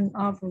development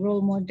of a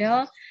role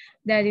model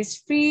that is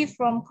free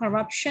from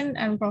corruption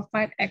and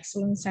provide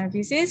excellent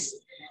services.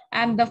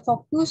 And the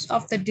focus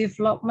of the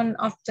development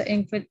of the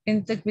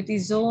integrity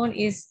zone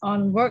is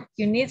on work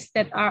units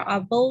that are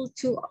able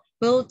to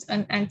build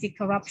an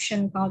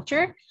anti-corruption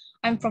culture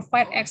and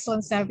provide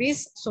excellent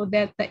service so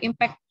that the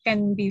impact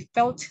can be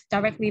felt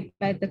directly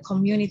by the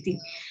community.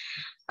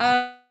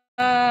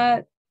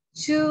 To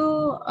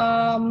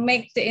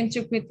make the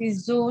integrity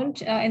zone,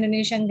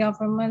 Indonesian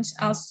governments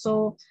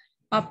also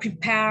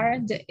prepare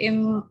the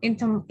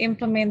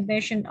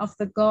implementation of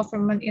the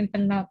government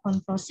internal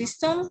control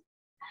system,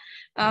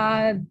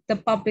 the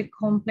public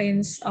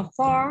complaints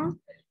form,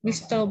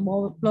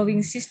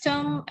 whistleblowing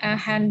system,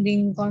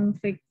 handling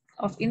conflict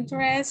of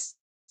interest,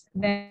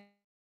 then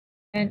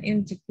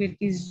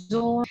integrity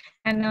zone,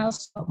 and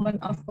also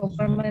of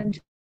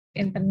government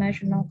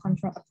international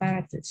control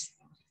apparatus.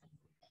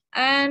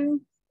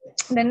 And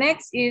the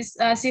next is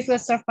civil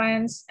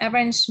servants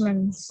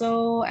arrangement.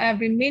 So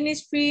every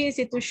ministry,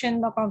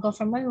 institution, local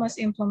government must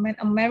implement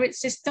a merit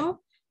system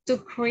to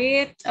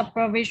create a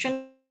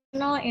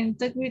provisional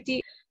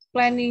integrity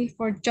planning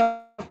for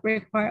job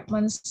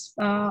requirements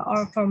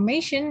or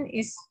formation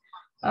is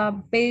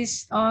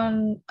based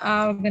on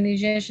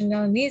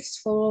organizational needs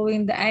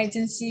following the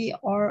agency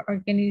or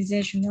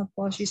organizational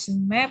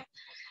position map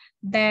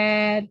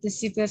that the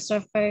civil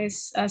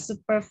service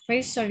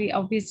supervisory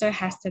officer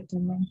has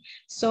determined.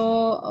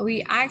 So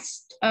we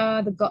asked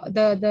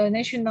the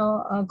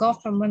national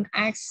government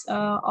asked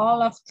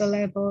all of the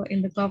level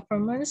in the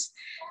governments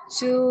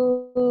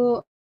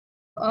to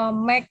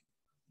make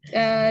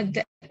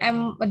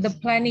the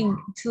planning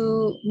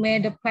to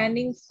make the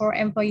planning for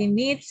employee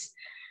needs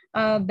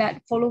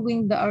that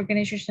following the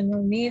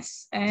organizational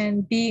needs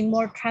and being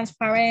more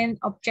transparent,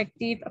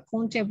 objective,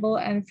 accountable,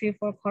 and free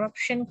for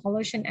corruption,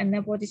 collusion, and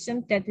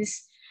nepotism. That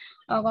is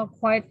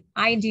quite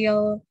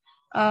ideal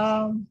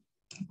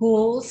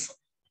goals,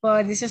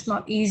 but this is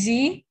not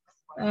easy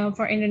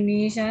for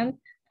Indonesian.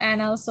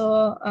 And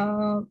also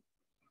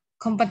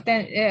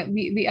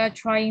we are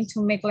trying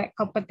to make like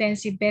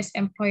competency-based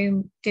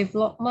employee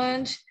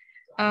development.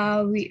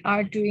 We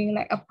are doing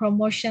like a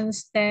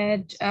promotions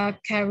that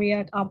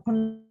carried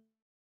openly,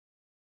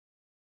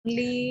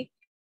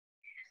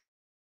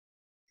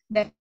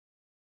 that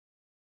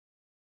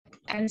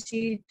and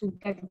see to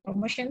get a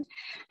promotion,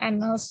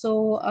 and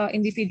also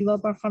individual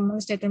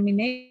performance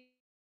determinations,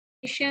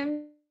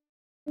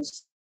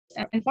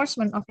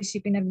 enforcement of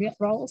disciplinary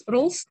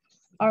rules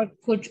or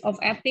code of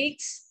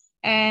ethics.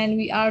 And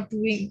we are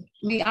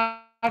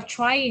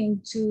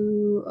trying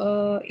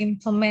to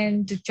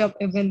implement the job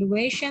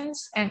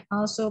evaluations and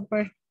also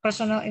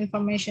personal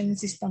information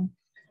system.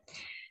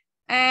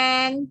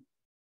 And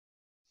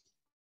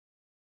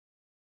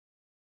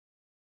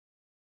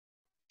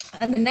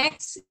the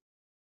next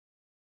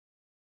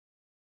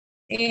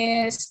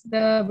is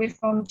the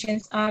reform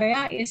change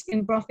area is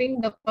improving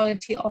the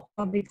quality of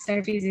public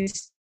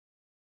services.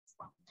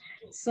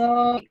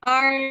 So we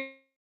are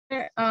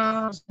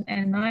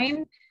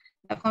 2009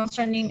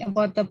 concerning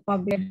about the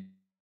public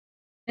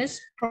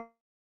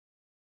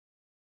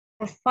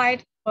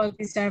provide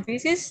quality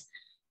services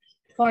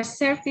for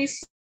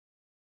service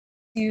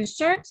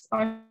users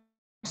or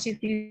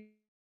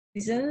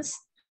citizens,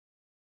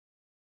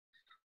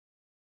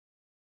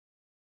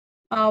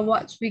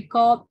 what we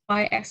call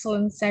by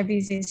excellent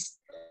services.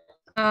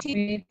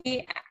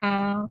 Community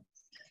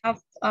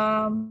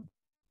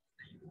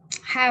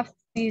have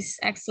these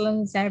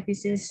excellent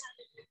services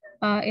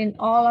in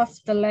all of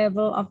the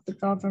level of the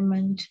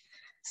government.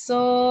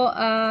 So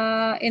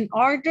in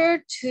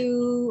order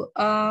to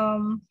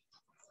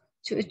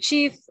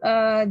achieve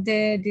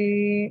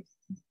the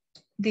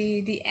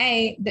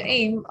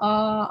aim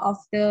of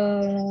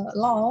the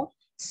law,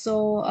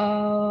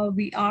 so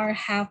we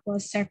have a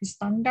service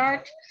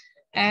standard,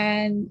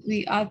 and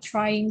we are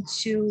trying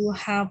to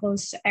have an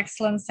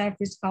excellent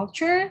service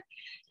culture,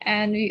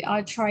 and we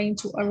are trying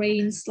to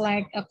arrange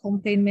like a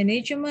complaint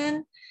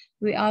management.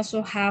 We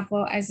also have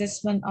an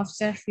assessment of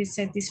service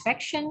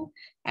satisfaction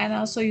and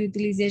also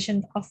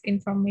utilization of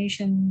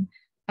information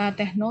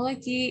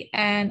technology,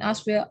 and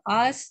as well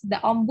as the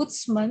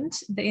ombudsman,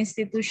 the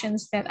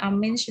institutions that I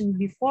mentioned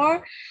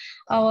before,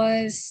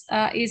 is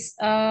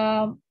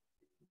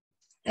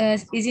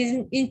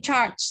in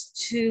charge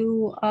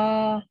to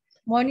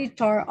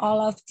monitor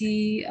all of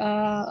the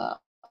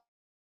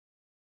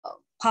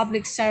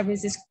public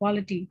services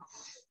quality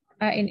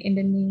in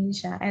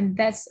Indonesia, and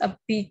that's a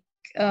big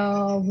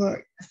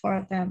work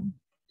for them.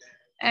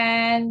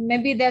 And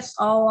maybe that's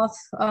all of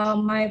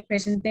my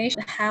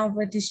presentation. Have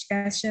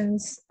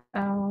discussions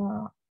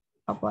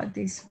about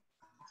this.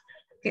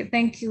 Okay,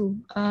 thank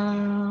you.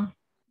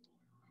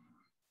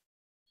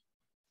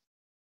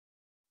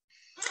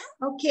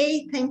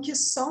 Okay, thank you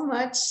so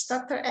much,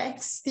 Dr.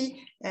 XT.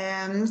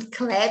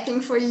 Clapping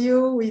for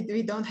you.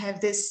 We don't have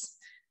this.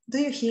 Do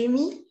you hear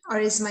me, or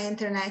is my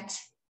internet?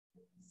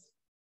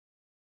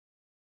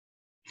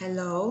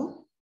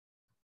 Hello?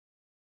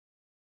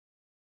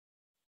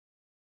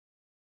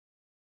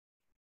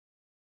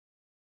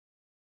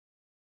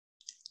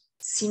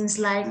 Seems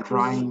like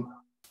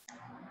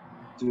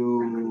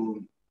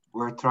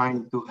we're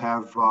trying to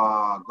have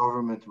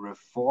government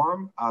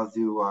reform, as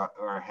you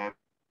are having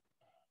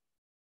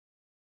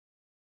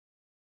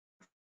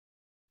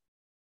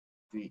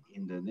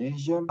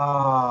Indonesia.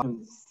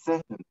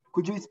 Second,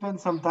 could you spend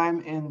some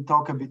time and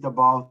talk a bit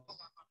about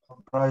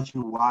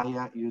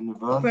Brawijaya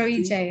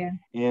University?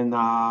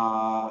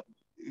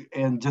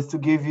 And just to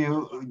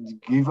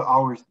give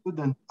our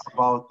students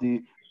about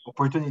the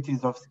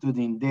opportunities of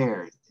studying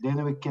there,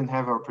 then we can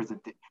have our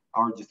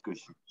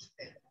discussion.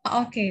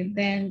 Okay,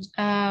 then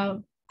I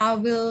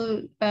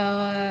will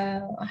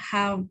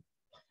have.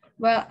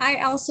 Well, I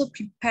also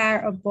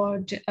prepare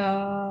about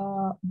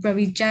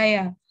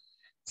Brawijaya.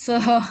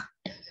 So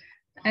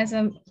as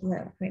I'm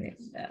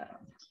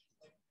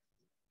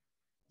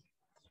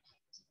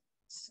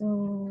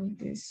so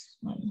this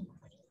one.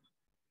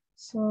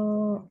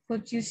 So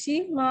could you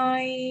see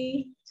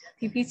my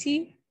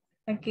PPT?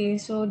 Okay,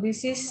 so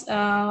this is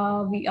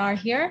we are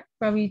here.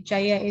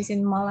 Brawijaya is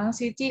in Malang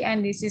City,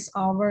 and this is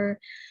our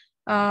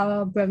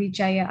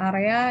Brawijaya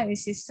area.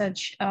 This is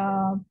such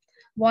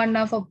one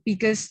of the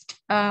biggest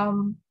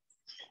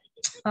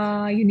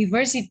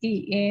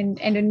university in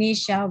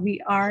Indonesia.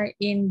 We are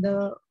in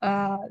the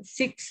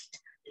 6th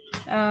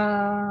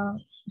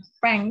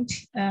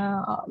ranked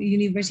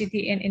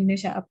university in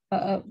Indonesia,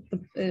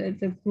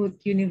 the good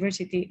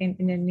university in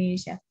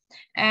Indonesia.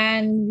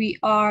 And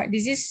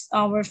this is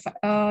our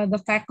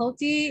the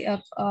faculty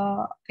of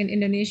in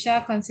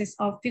Indonesia consists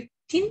of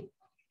 15,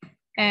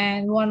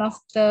 and one of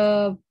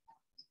the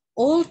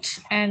old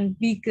and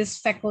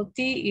biggest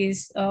faculty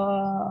is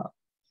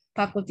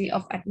Faculty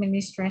of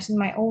Administration,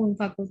 my own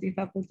Faculty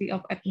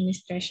of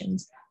Administration.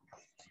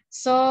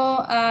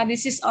 So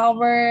this is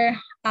our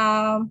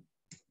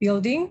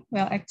building.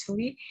 Well,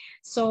 actually,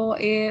 so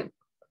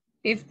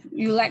if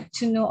you like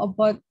to know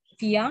about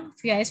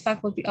FIA is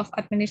Faculty of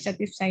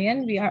Administrative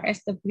Science. We are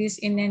established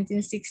in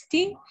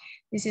 1960.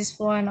 This is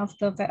one of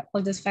the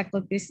oldest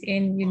faculties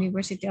in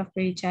University of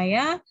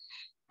Brawijaya.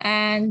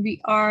 And we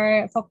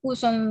are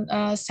focused on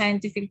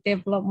scientific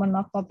development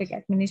of public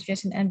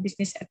administration and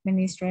business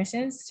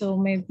administration. So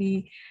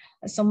maybe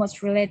so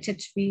much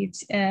related with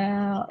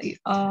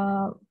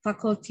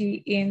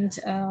faculty in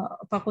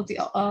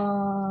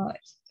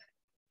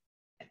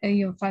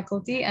your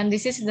faculty. And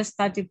this is the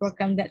study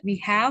program that we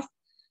have.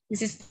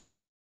 This is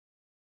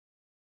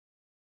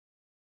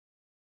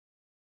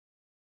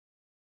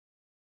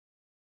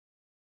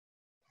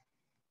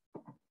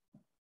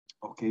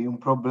Ok,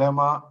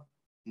 problema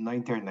na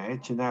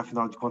internet, né?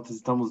 Afinal de contas,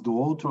 estamos do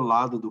outro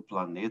lado do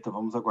planeta.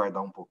 Vamos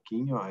aguardar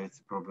pouquinho.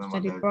 Esse problema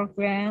study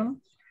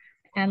program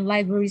and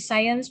library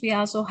science. We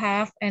also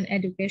have an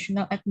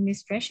educational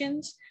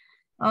administrations.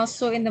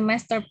 Also in the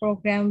master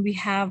program, we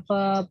have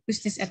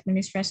business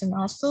administration,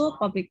 also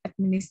public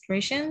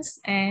administrations,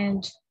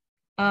 and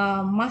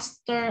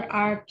master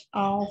art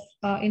of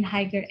in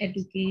higher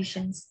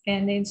educations.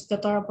 And in the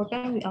doctoral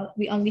program,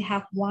 we only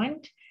have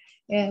one.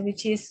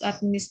 Which is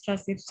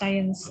administrative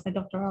science, a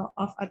doctor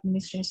of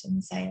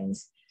administration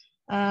science.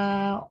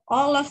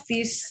 All of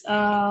this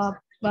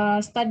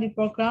study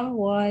program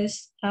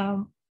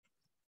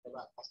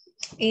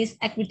is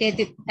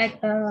accredited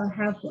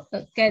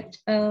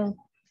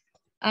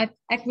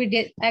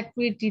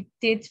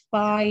accredited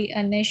by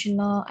a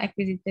national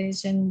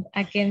accreditation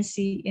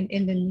agency in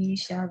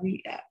Indonesia.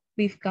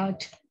 We've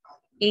got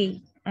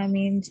A. I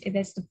mean,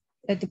 that's the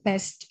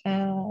best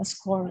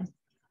score.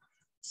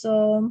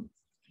 So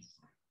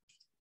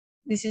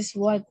this is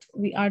what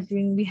we are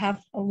doing. We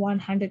have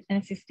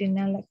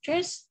 159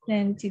 lectures,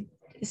 92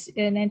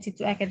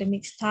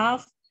 academic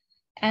staff.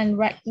 And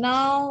right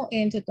now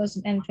in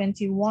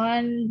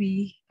 2021,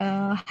 we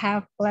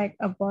have like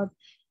about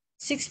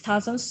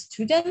 6,000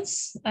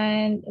 students.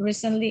 And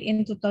recently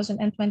in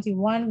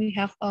 2021, we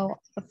have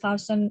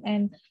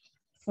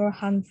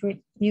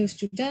 1,400 new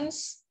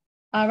students.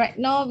 Right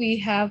now, we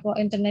have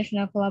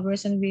international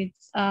collaboration with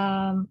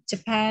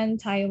Japan,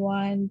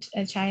 Taiwan,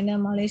 China,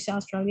 Malaysia,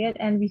 Australia,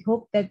 and we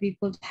hope that we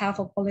could have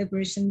a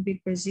collaboration with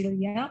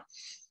Brasilia.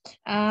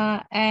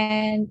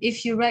 And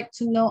if you like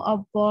to know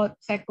about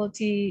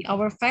faculty,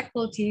 our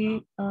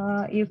faculty,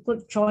 you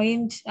could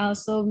join.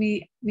 Also,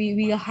 we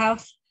will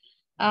have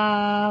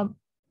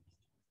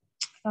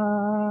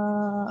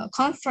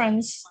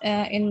conference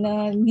in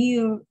the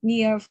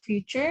near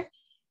future.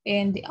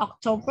 In the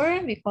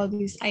October, we call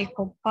this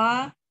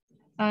ICOPA,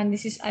 and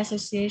this is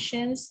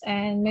associations,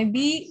 and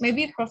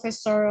maybe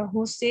Professor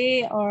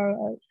Jose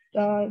or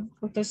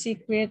Dr.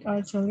 Siegrid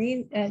or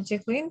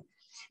Jaqueline.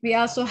 We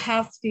also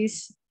have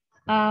this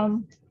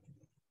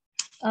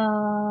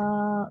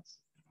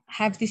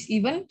have this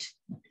event.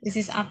 This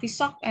is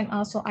AFISOC and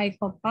also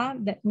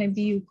ICOPA that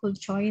maybe you could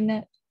join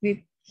it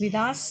with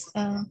us.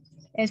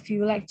 If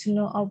you like to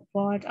know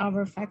about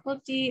our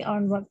faculty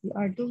on what we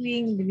are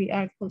doing, we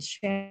are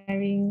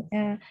sharing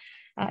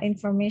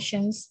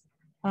informations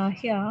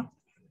here.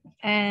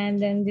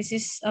 And then this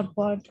is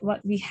about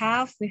what we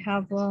have. We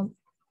have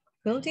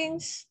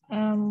buildings,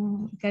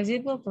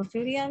 gazebo,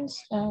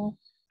 pavilions.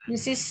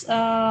 This is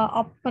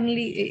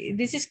openly,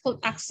 this is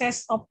called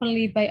access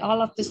openly by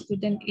all of the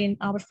students in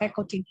our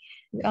faculty.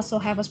 We also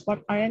have a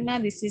sport arena.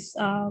 This is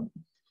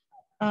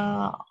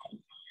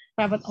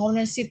private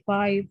ownership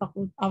by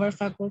our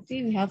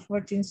faculty. We have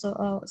 14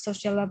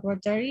 social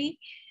laboratory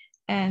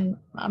and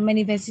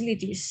many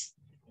facilities.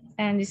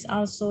 And it's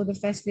also the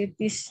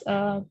facilities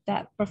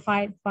that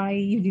provide by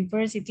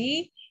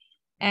university.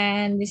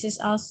 And this is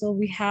also,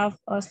 we have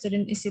a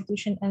student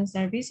institution and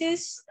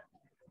services.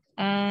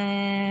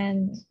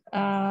 And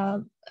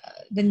the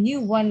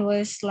new one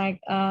was like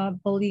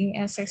bullying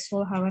and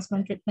sexual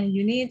harassment treatment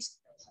units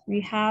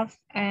we have.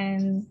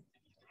 And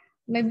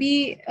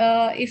maybe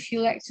if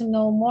you like to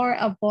know more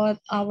about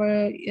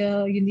our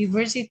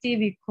university,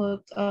 we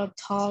could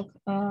talk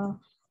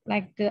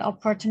like the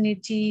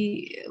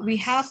opportunity. We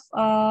have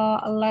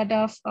a lot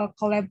of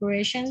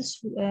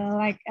collaborations,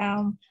 like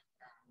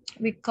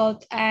we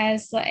called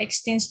as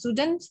exchange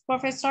students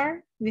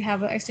professor. We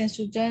have exchange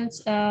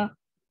students.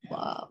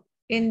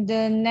 In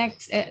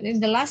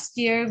the last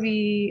year,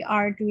 we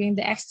are doing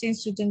the exchange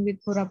student with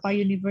Purapa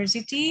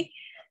University.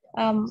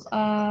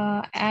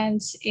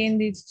 And in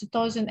the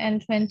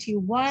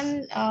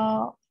 2021,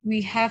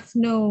 we have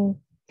no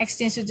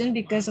exchange student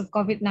because of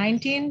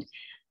COVID-19.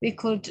 We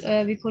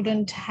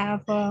couldn't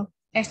have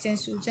exchange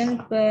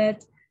student,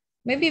 but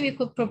maybe we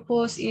could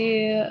propose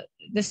the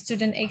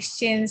student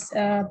exchange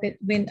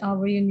between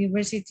our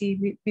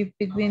university,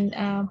 between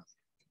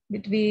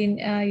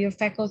your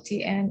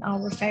faculty and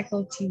our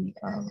faculty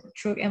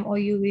through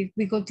MOU.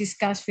 We could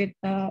discuss with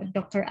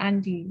Dr.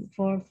 Andy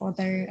for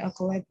further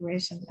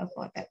collaboration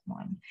about that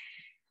one.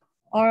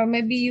 Or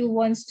maybe you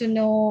want to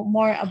know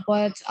more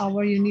about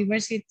our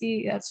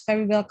university. That's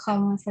very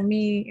welcome for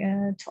me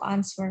to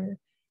answer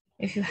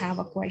if you have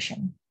a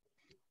question.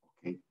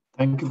 Okay,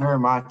 thank you very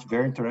much.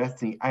 Very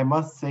interesting. I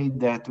must say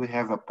that we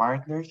have a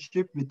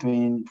partnership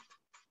between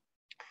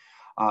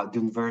the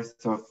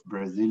University of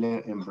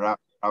Brasília and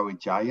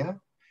Brawijaya,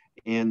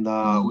 and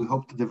we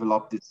hope to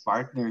develop this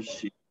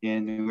partnership,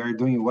 and we are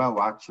doing well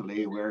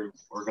actually. We're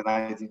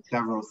organizing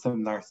several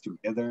seminars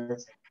together.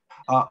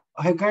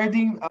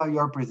 Regarding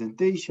your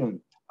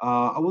presentation,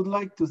 I would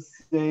like to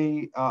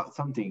say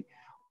something.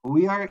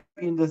 We are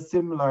in the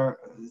similar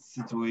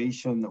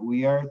situation.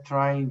 We are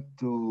trying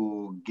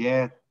to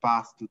get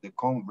passed to the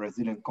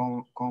Brazilian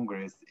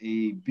Congress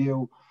a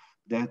bill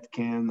that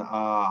can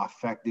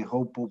affect the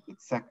whole public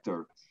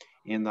sector.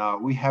 And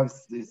we have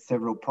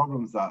several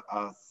problems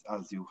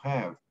as you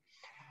have.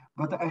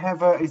 But I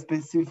have a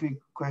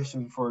specific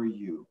question for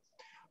you.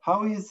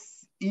 How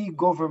is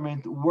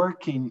e-government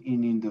working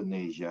in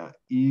Indonesia?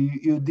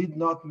 You did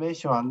not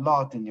mention a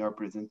lot in your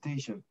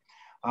presentation.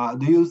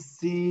 Do you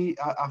see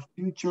a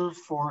future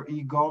for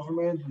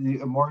e-government,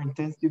 a more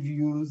intensive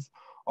use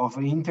of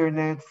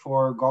internet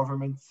for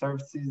government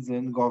services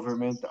and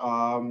government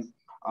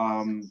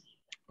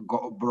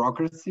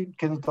bureaucracy?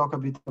 Can you talk a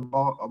bit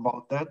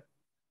about that?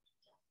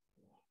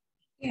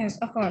 Yes,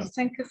 of course.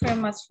 Thank you very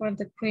much for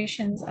the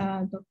questions,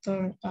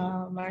 Dr.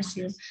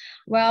 Márcio.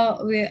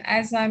 Well,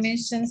 as I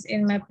mentioned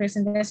in my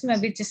presentation,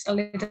 maybe just a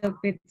little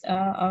bit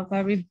of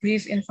very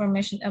brief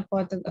information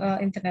about the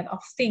Internet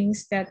of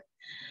Things. That,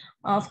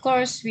 of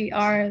course, we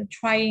are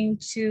trying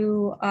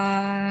to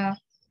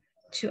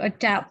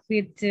adapt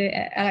with the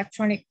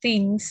electronic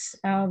things.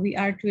 We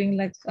are doing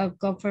like a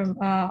government,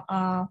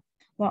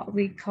 what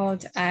we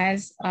called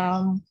as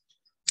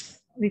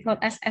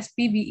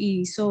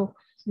SPBE. So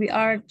we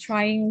are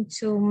trying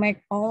to make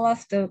all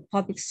of the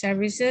public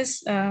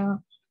services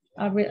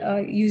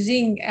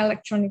using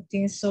electronic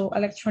things. So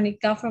electronic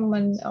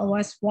government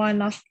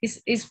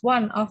is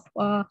one of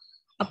a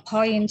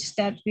point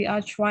that we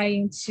are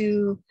trying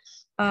to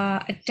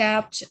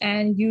adapt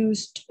and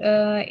use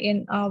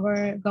in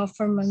our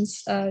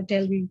government's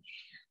daily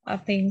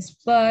things.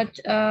 But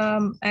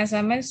as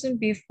I mentioned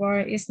before,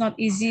 it's not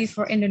easy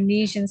for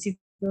Indonesian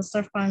civil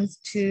servants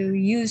to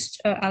use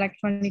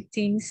electronic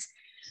things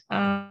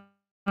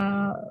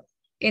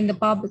in the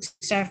public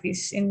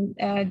service in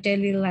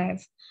daily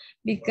life,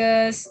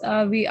 because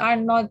we are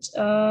not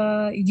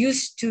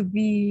used to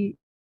be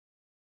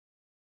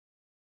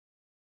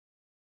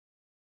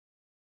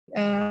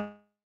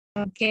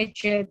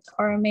gadget,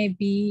 or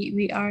maybe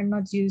we are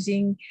not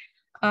using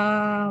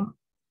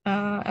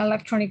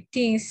electronic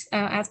things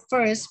at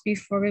first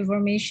before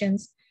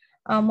reformations.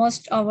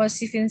 Most of our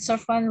civil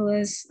servant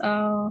was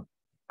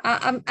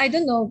I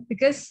don't know,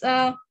 because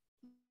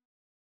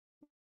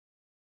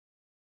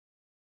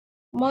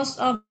most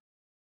of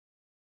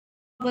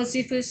the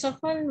civil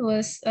servant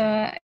was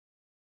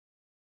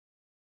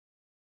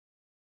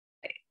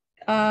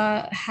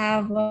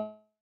have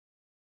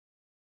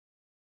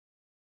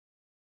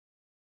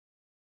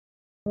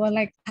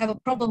like have a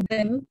problem,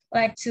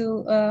 like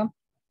to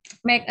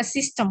make a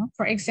system,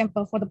 for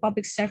example, for the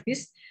public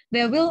service,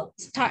 they will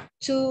start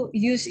to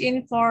use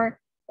in for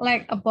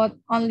like about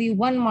only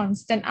 1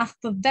 month. Then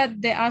after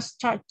that, they are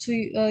start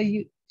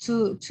to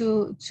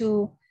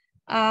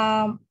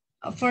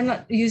for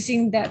not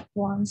using that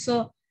one.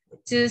 So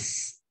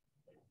just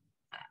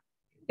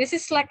this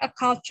is like a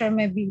culture,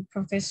 maybe,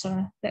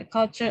 Professor, that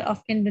culture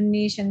of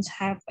Indonesians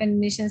have,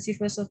 Indonesian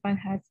civil servant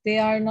have. They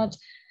are not,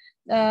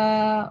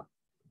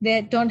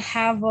 they don't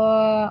have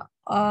a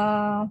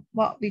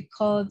what we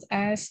call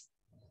as,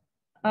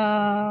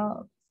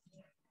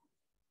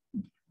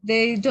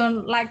 they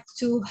don't like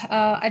to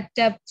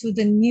adapt to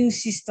the new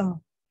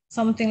system,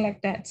 something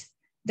like that.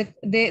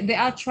 They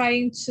are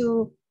trying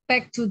to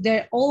back to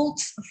their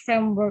old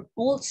framework,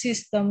 old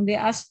system. They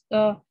have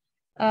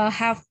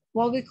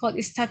what we call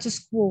status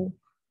quo.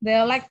 They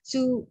like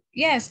to,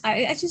 yes,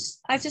 I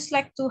just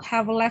like to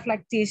have a life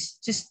like this.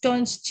 Just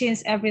don't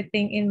change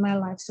everything in my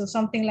life. So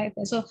something like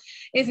that. So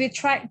if we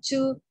try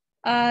to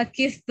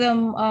give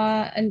them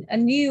a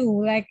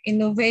new like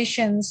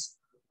innovations,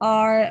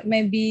 or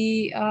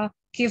maybe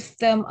give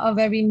them a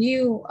very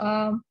new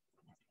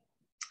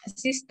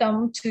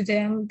system to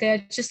them,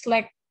 they're just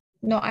like,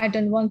 no, I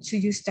don't want to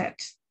use that.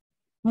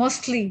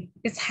 Mostly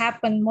it's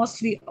happened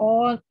mostly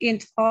all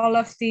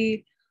of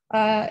the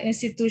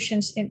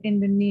institutions in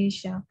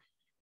Indonesia.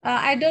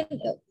 I don't,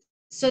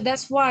 so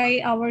that's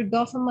why our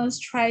governments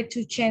try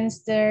to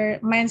change their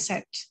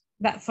mindset.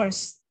 That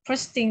first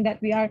thing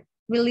that we are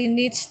really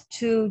need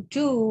to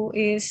do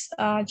is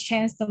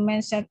change the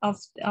mindset of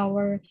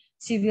our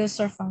civil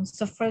servants.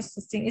 The first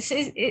thing,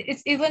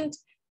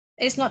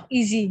 it's not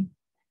easy.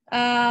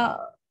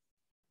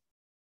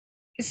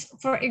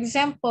 For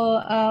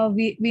example,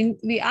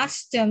 we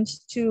asked them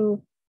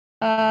to,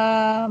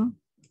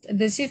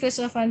 the civil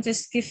servants,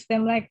 just give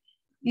them like,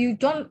 you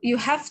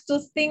have to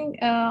think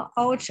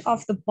out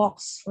of the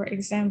box. For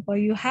example,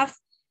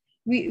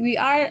 we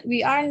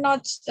are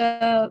not,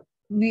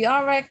 we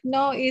are right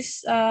now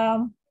is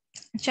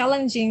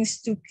challenging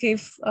to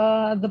give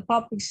the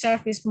public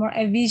service more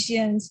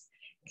efficient,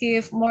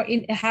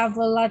 have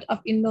a lot of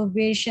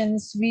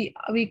innovations.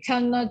 We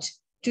cannot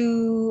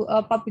do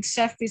public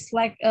service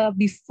like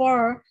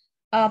before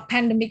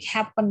pandemic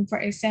happened, for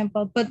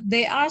example, but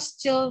they are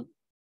still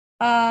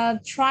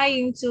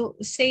trying to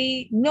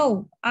say,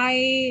 no,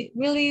 I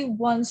really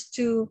want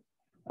to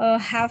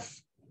have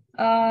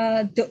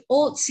the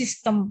old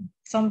system,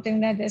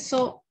 something like that.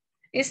 So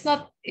it's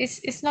not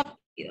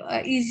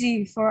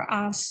easy for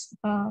us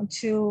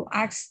to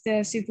ask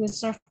the civil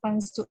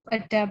servants to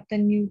adapt the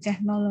new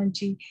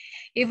technology.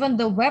 Even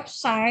the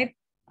website,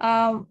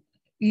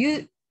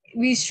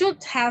 we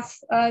should have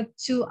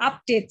to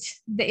update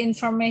the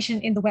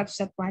information in the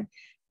website, right?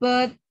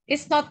 But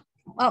it's not,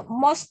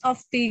 most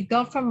of the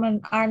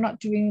government are not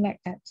doing like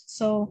that.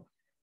 So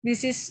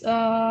this is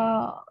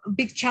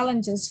big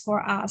challenges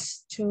for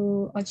us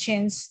to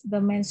change the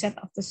mindset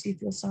of the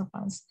civil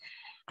servants.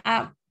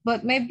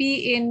 But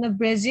maybe in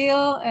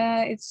Brazil,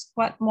 it's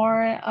quite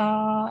more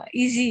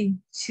easy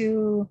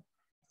to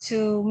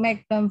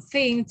make them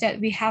think that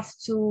we have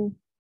to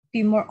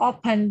be more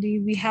openly,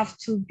 we have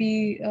to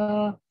be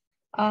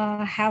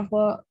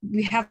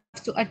we have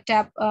to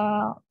adapt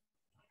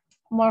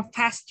more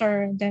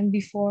faster than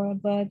before.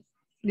 But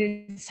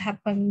this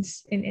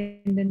happens in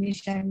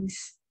Indonesia,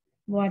 is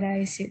what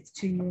I said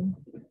to you.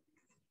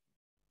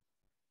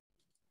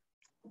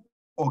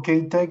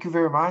 Okay, thank you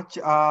very much.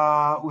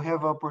 We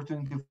have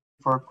opportunity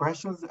for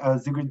questions.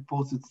 Siegrid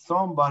posted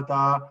some, but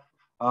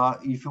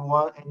if you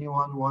want,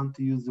 anyone want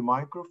to use the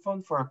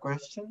microphone for a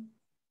question?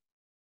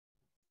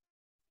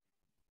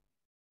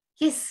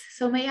 Yes,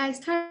 so may I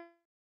start,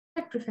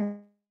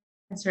 Professor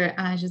José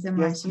Márcio?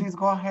 Yes, please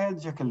go ahead,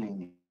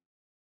 Jaqueline.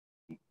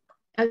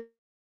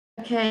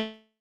 Okay,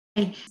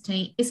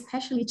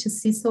 especially to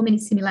see so many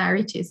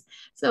similarities.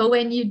 So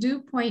when you do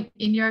point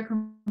in your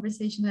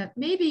conversation that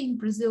maybe in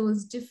Brazil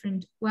is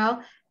different,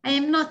 well, I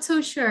am not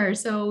so sure.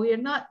 So we are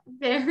not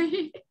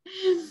very,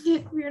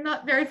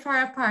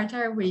 far apart,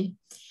 are we?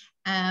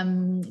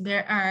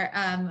 There are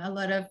a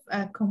lot of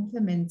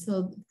complements.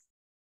 So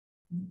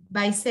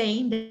by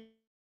saying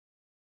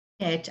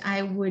that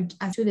I would,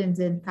 as students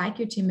and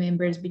faculty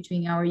members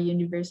between our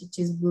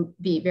universities would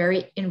be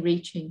very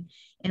enriching,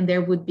 and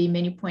there would be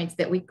many points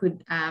that we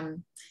could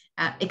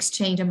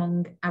exchange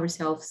among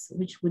ourselves,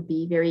 which would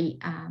be very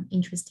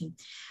interesting.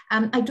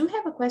 I do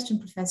have a question,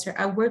 Professor.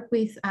 I work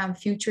with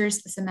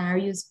futures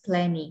scenarios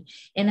planning,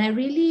 and I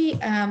really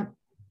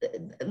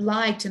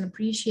liked and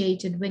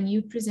appreciated when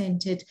you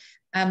presented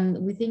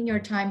within your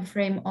time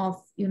frame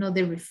of,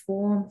 the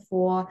reform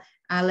for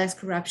less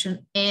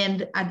corruption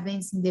and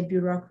advancing the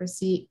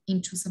bureaucracy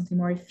into something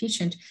more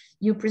efficient.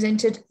 You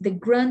presented the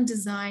grand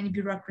design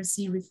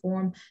bureaucracy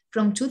reform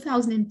from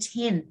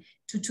 2010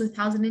 to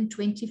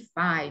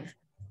 2025.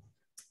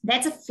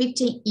 That's a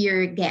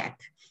 15-year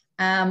gap.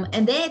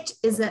 And that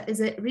is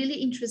a really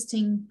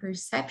interesting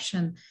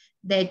perception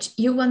that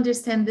you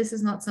understand this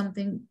is not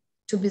something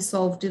to be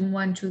solved in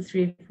 1, 2,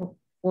 3, 4,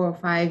 or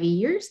 5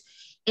 years.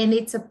 and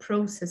it's a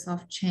process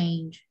of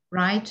change,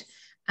 right?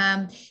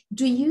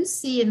 Do you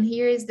see, and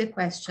here is the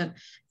question,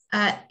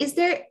 is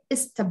there a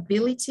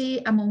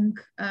stability among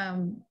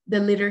the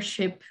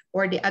leadership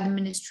or the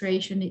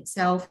administration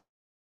itself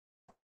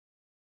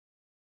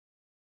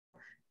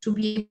to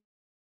be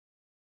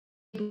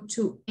able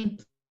to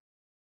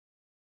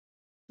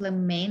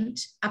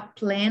implement a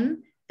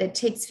plan that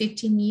takes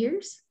 15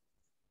 years?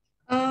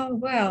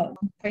 Well,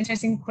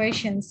 interesting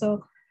question.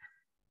 So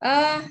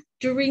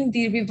during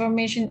the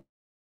reformation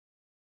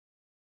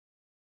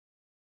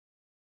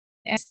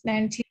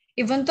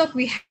even though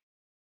we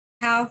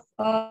have,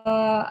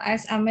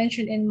 as I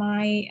mentioned in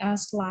my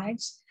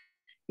slides,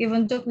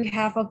 even though we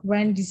have a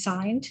grand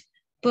design,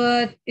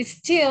 but it's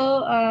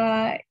still,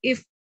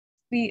 if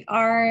we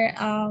are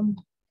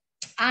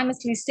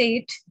honestly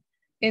said,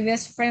 if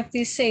it's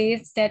frankly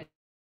said that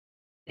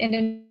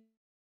Indonesia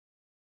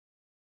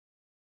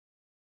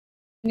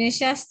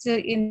still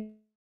in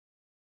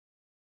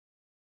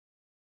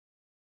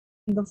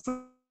the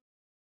first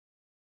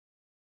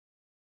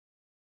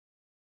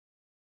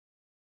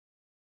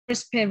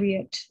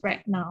period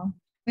right now.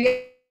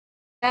 We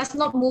are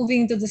not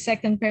moving to the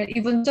second period,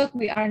 even though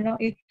we are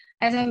not,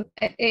 as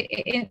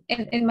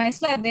in my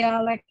slide, they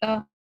are like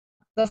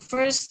the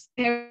first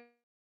period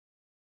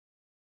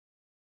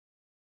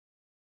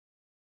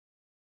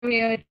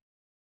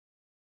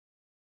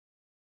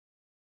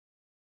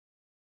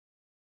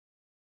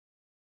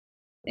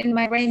in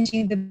my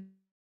ranging the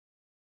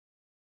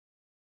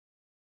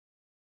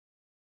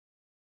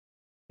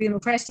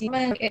bureaucracy.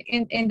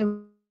 In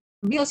the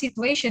real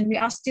situation, we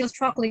are still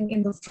struggling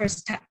in the first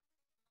step.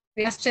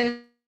 We are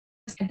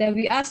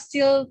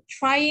still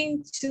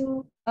trying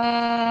to,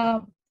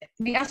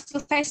 we are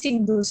still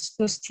facing those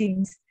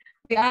things.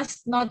 We are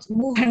not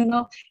moving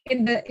now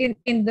in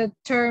the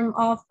term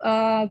of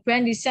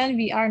grand design.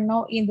 We are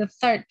now in the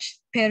third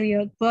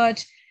period,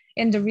 but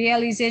in the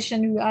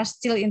realization, we are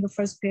still in the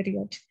first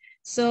period.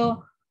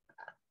 So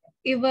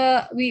if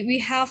we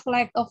have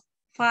like a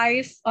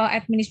 5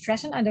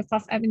 administration, under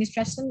 5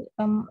 administration,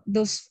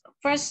 those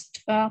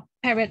first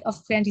period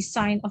of grand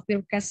design of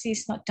bureaucracy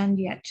is not done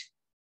yet.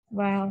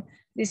 Well,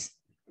 this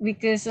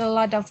because a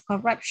lot of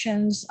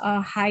corruptions,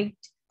 high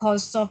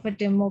cost of a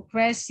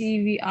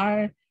democracy. We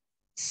are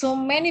so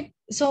many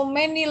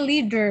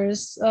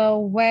leaders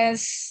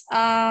was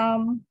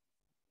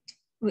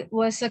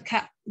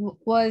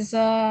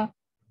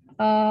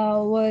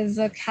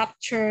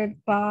captured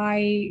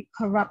by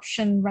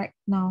corruption right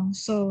now.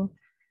 So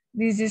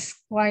this is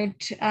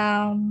quite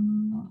a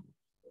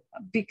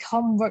big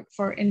homework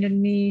for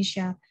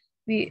Indonesia.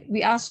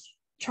 We are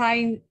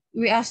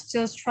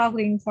still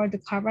struggling for the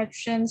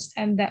corruptions,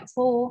 and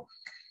therefore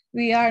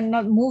we are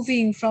not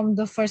moving from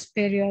the first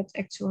period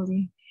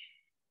actually.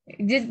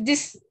 The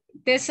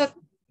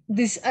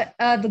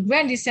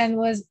grand design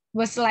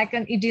was like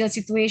an ideal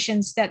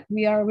situations that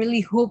we are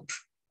really hope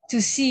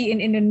to see in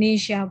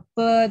Indonesia,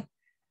 but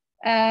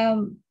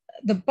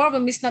the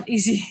problem is not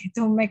easy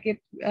to make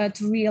it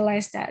to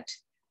realize that.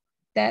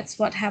 That's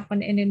what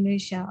happened in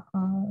Indonesia,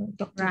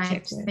 Dr. Right.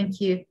 Jaqueline. Thank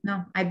you.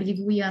 No, I believe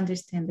we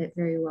understand it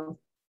very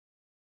well.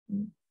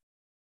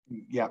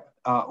 Yeah,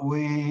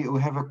 we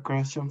have a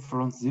question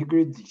from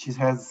Siegrid. She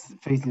has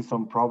facing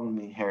some problem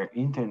in her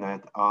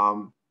internet.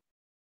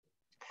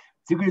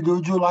 Siegrid,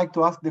 would you like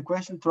to ask the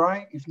question?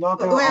 Try. If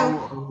not,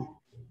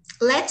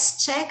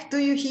 let's check. Do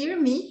you hear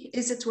me?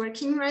 Is it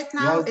working right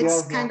now?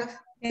 Yes, Kind of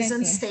is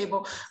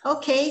unstable.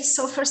 Okay,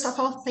 so first of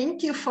all,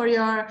 thank you for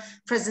your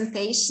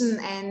presentation,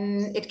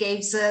 and it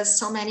gives us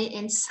so many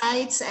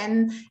insights,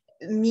 and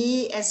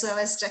me as well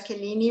as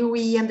Jaqueline,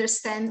 we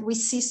understand, we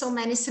see so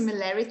many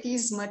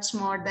similarities, much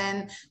more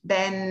than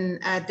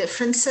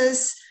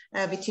differences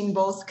between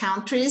both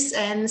countries.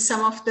 And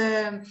some of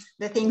the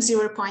things you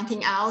were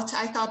pointing out,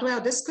 I thought,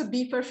 well, this could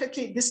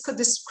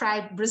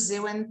describe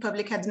Brazil and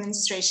public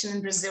administration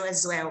in Brazil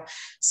as well.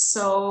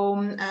 So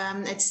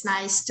it's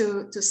nice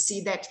to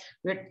see that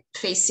we're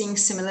facing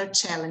similar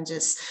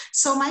challenges.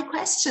 So my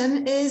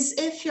question is,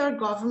 if your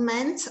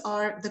government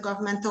or the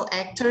governmental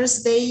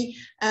actors, they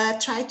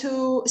try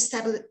to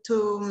establish,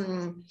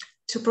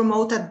 to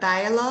promote a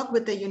dialogue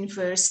with the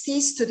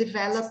universities to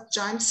develop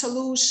joint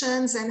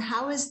solutions, and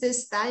how is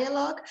this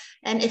dialogue,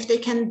 and if they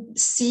can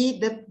see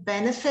the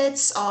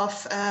benefits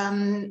of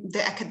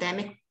the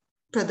academic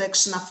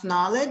production of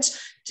knowledge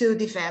to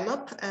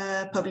develop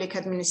public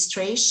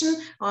administration,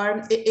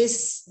 or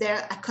is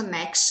there a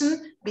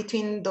connection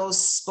between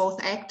those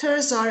both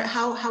actors, or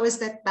how is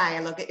that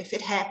dialogue, if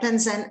it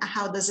happens, and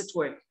how does it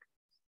work?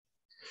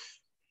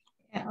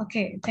 Yeah,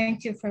 okay,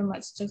 thank you very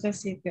much, Dr.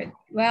 Siegrid.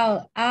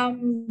 Well,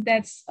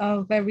 that's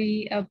a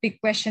very big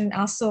question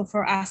also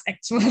for us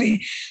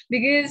actually,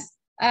 because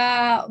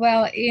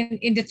well,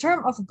 in the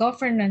term of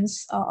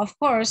governance, of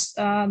course,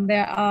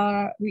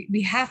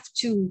 we have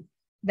to,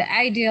 the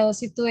ideal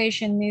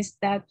situation is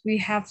that we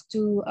have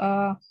to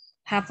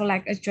have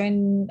like a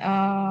joint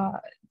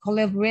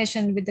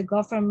collaboration with the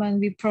government.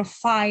 We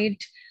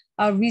provide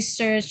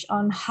research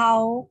on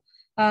how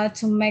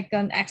to make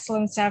an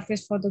excellent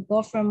service for the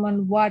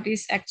government, what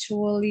is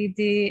actually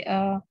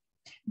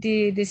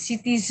the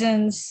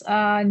citizens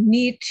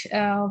need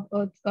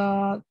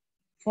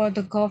for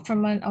the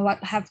government, or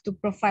what have to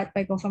provide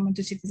by government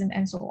to citizens,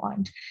 and so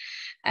on,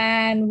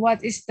 and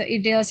what is the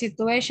ideal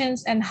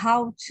situations, and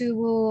how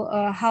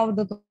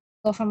the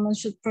government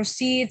should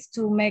proceed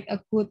to make a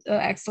good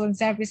excellent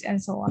service,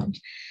 and so on.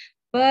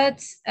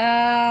 But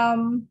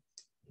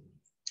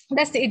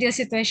that's the ideal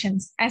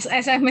situations. As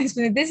I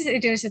mentioned, this is the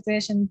ideal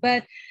situation.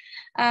 But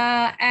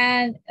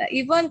and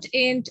even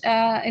in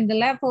the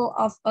level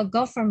of a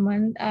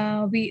government,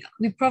 we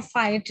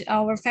provide,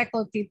 our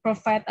faculty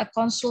provide a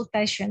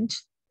consultation,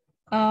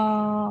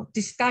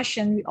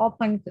 discussion. We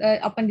open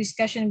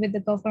discussion with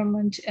the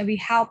government. We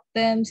help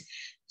them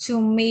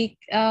to make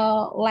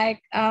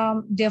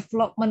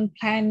development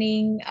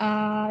planning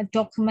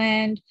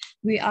document.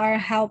 We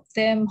help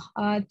them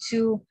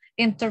to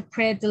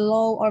interpret the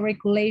law or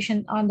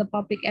regulation on the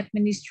public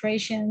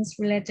administrations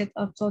related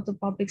also to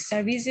public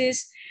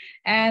services,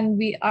 and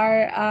we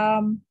are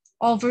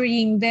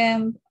offering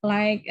them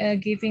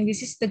giving,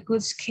 this is the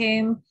good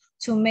scheme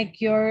to make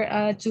your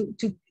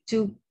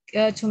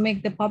to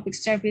make the public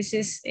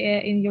services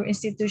in your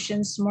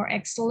institutions more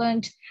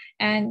excellent,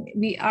 and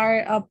we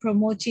are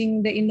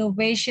promoting the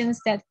innovations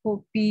that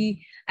could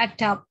be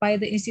adopted by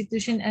the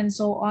institution, and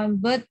so on.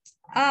 But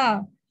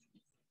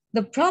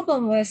the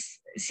problem was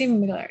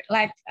similar.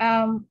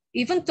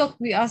 Even though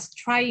we are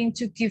trying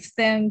to give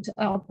them the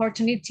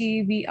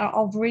opportunity, we are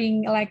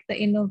offering the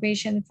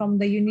innovation from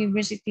the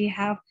university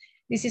have.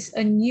 This is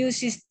a new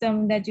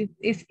system that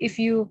if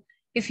you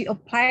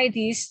apply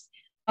this,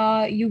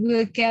 you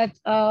will get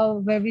a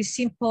very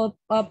simple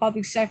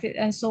public service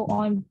and so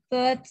on.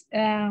 But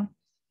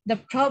the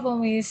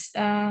problem is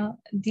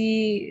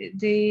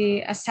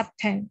the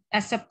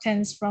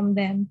acceptance from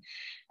them.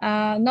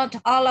 Not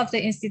all of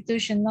the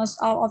institutions, not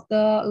all of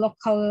the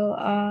local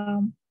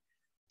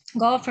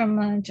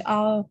government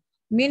or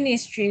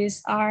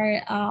ministries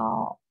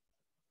are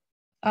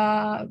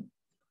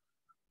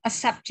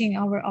accepting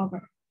our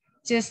offer.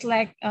 Just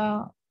like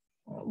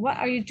what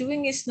are you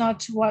doing is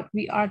not what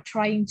we are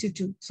trying to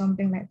do,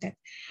 something like that.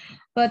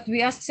 But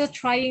we are still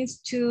trying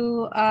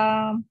to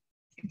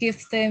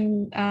give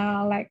them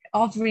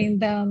offering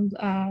them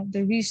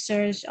the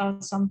research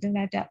or something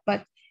like that.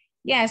 But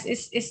yes,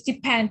 it's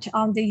depend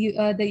on the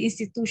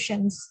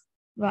institutions.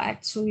 Well,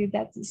 actually,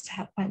 that has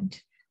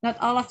happened. Not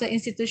all of the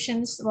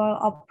institutions will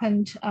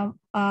open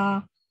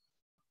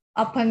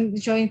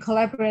joint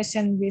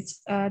collaboration with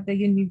the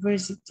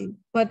university.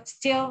 But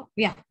still,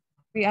 yeah,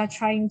 we are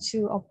trying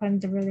to open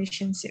the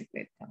relationship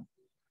with them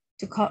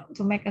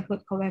to make a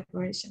good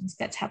collaborations.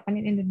 That's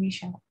happening in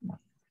Indonesia now.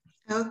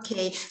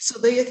 Okay, so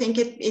do you think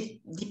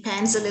it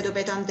depends a little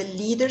bit on the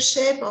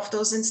leadership of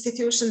those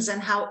institutions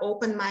and how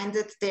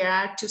open-minded they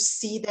are to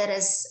see that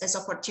as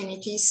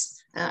opportunities?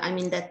 I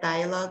mean, that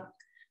dialogue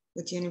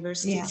with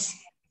universities?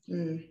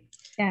 Yeah.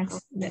 Yes,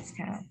 okay. That's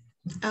kind of.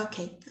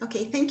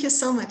 Okay, thank you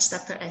so much,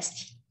 Dr.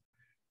 Esti.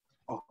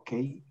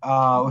 Okay,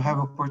 we have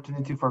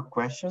opportunity for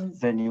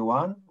questions.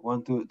 Anyone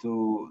want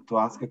to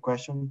ask a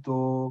question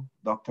to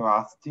Dr.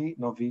 Asti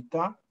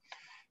Novita?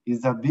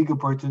 Is a big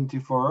opportunity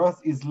for us.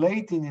 It's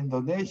late in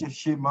Indonesia.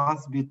 She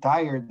must be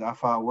tired of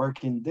a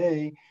working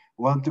day,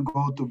 want to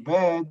go to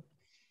bed,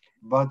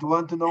 but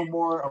want to know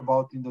more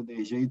about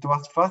Indonesia. It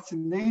was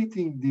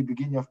fascinating, the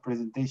beginning of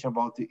presentation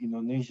about the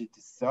Indonesia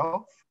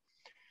itself.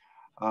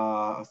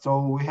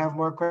 So we have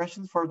more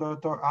questions for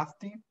Dr.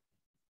 Asti.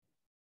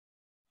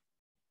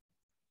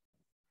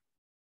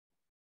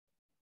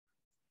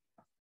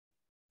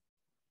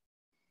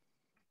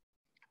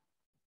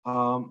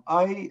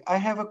 I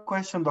have a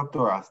question,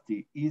 Dr.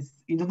 Asti.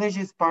 Indonesia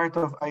is part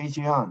of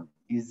ASEAN,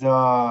 is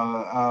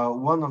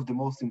one of the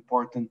most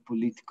important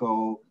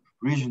political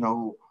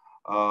regional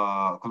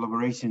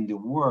collaboration in the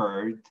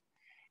world.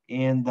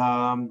 And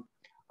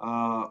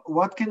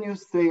what can you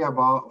say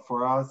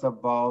for us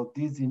about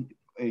this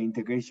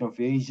integration of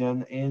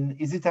ASEAN, and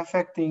is it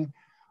affecting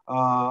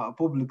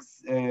public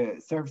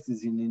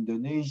services in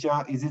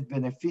Indonesia? Is it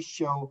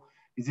beneficial?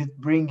 Is it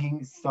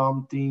bringing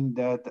something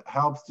that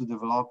helps to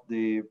develop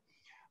the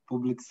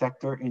public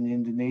sector in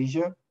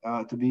Indonesia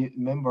to be a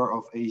member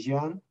of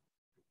ASEAN?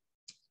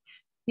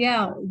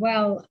 Yeah,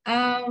 well,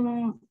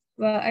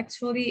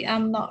 actually,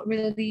 I'm not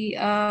really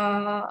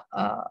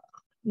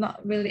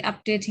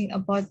updating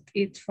about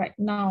it right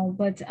now.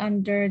 But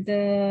under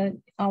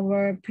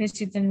our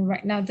president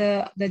right now,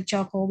 the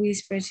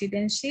Jokowi's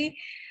presidency,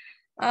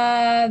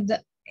 the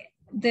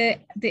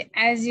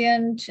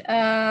ASEAN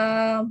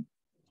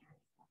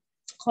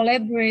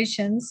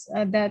collaborations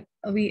that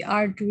we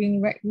are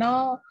doing right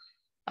now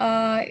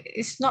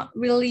is not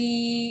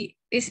really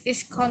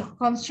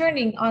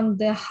concerning on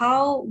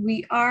how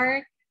we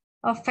are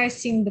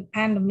facing the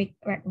pandemic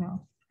right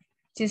now,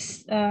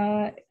 just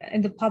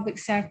in the public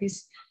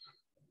service.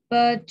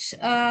 But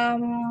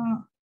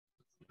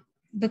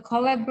the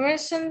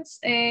collaborations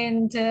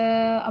and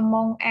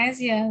among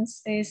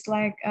ASEANs is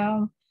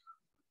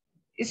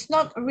it's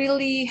not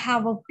really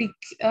have a big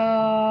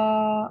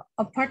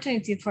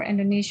opportunity for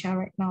Indonesia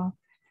right now,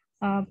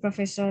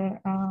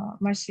 Professor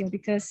Márcio,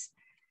 because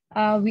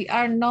we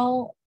are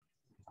now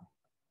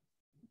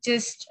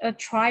just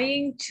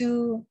trying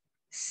to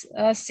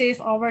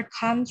save our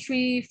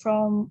country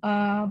from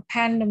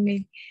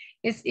pandemic.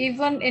 It's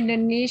even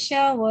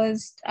Indonesia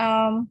was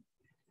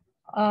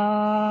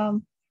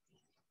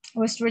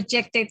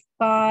rejected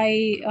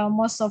by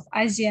most of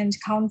ASEAN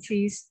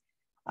countries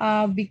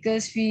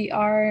because we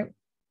are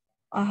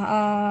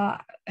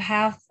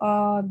have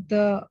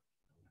the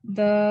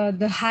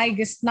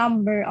highest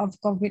number of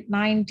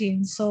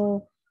COVID-19.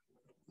 So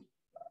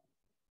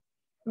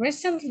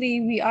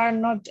recently we are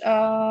not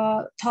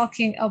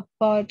talking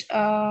about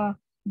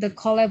the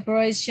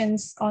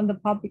collaborations on the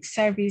public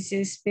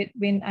services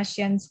between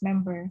ASEAN's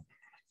members.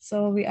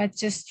 So we are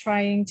just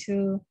trying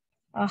to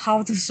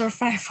how to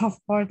survive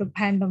for the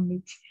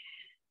pandemic.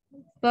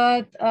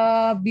 But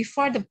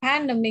before the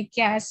pandemic,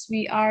 yes,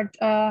 we are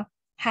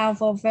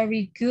have a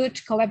very good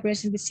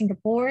collaboration with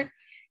Singapore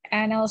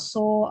and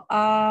also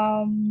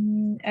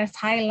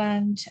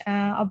Thailand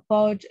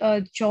about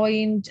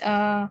joint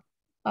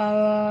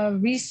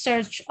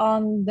research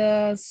on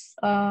the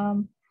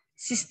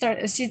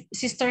sister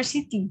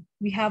city.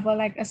 We have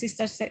like a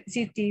sister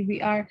city. We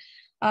are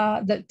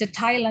the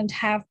Thailand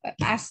have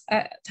as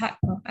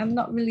I'm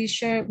not really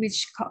sure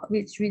which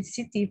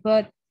city,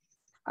 but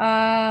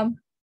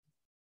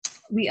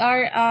we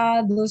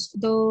are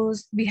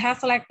those we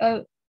have like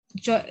a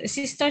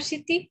sister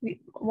city.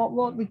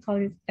 What we call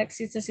it, like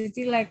sister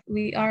city. Like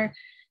we are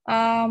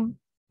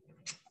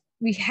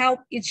we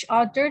help each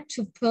other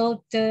to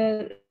build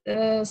the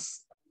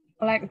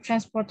like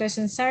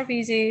transportation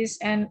services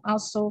and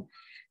also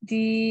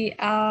the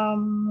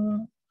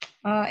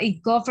a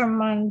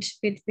government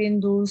between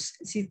those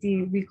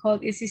cities. We call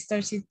it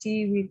sister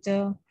city with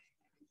the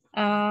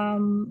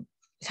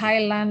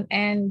Thailand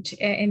and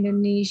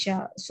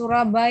Indonesia.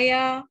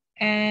 Surabaya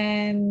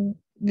and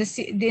the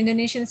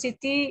Indonesian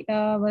city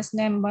was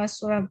named by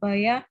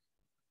Surabaya,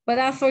 but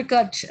I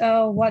forgot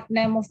what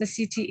name of the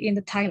city in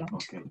the Thailand.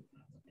 Okay.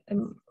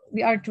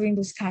 We are doing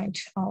this kind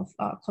of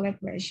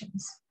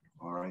collaborations.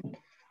 All right.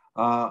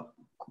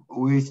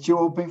 We're still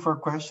open for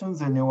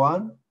questions.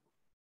 Anyone?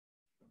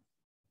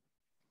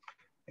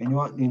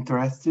 Anyone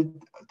interested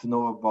to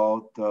know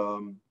about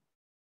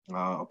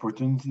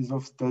opportunities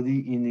of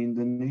study in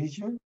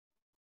Indonesia?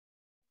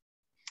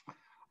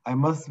 I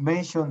must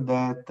mention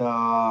that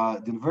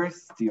the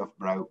University of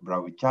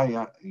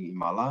Brawijaya in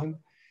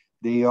Malang,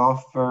 they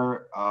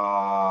offer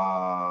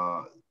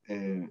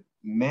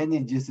many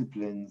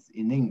disciplines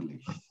in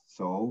English.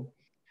 So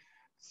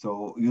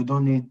you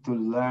don't need to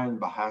learn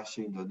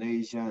Bahasa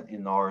Indonesian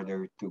in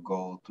order to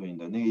go to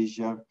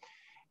Indonesia.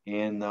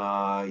 And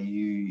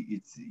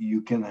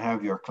you can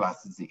have your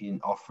classes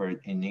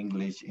offered in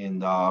English,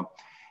 and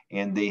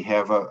they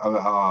have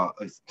a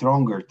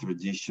stronger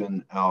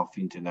tradition of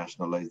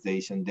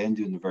internationalization than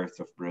the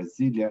University of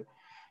Brasília,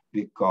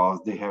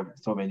 because they have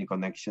so many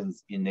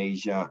connections in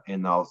Asia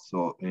and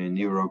also in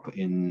Europe,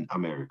 in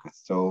America.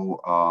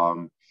 So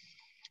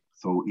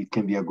so it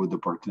can be a good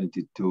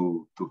opportunity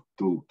to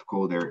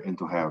go there and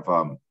to have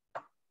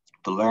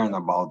to learn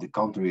about the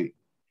country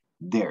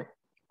there.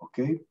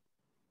 Okay.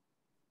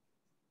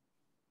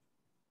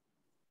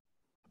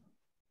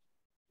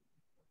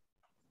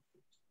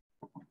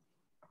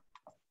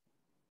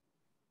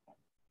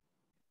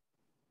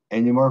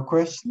 Any more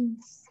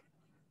questions?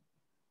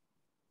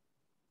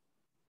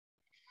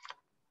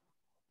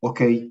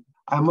 Okay,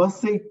 I must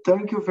say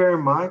thank you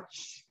very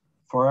much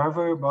for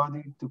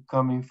everybody to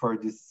come in for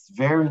this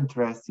very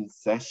interesting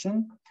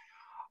session.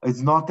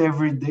 It's not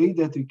every day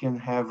that we can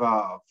have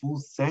a full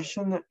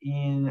session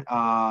in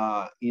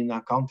a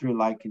country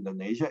like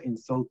Indonesia, in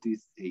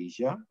Southeast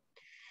Asia.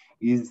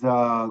 It's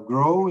a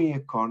growing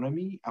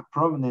economy, a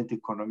prominent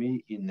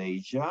economy in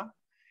Asia.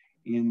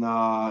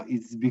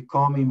 It's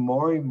becoming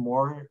more and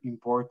more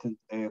important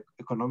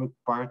economic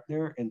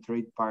partner and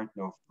trade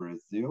partner of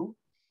Brazil.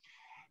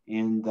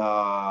 And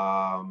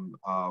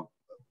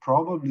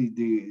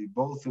probably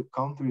both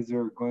countries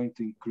are going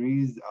to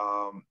increase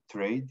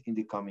trade in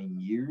the coming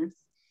years.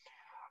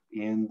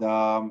 And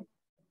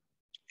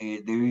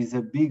there is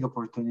a big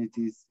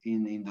opportunities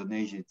in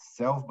Indonesia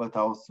itself, but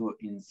also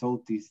in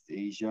Southeast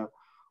Asia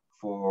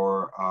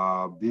for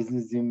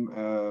business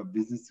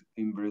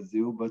in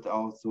Brazil, but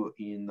also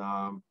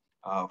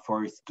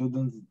for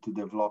students to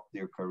develop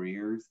their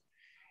careers.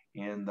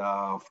 And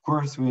of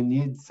course, we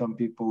need some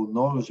people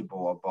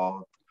knowledgeable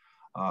about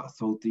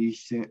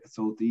Southeast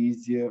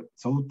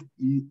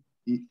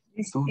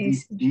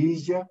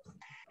Asia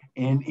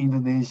and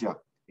Indonesia,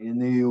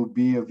 and it will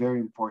be a very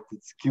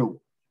important skill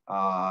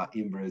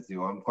in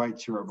Brazil. I'm quite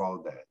sure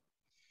about that.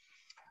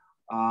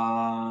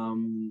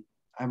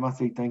 I must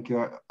say thank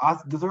you.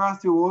 Dr.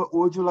 Astrid,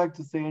 would you like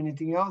to say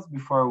anything else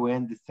before we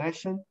end the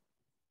session?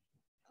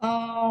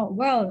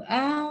 Well,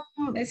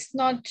 it's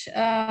not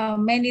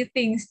many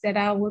things that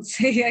I would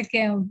say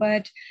again,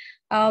 but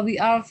we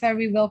are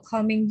very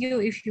welcoming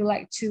you if you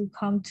like to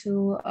come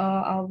to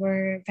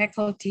our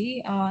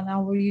faculty on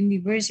our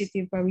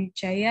University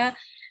Brawijaya.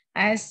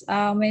 As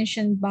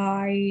mentioned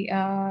by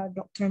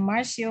Dr.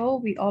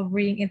 Márcio, we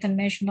offering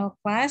international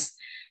class.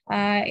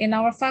 In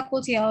our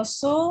faculty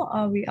also,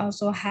 we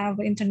also have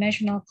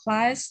international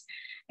class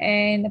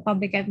and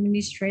public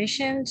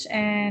administration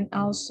and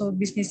also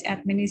business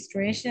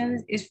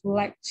administration. If you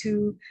like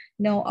to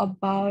know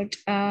about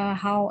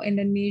how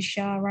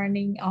Indonesia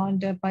running on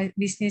the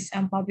business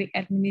and public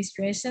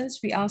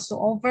administrations, we also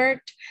offered.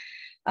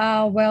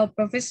 Well,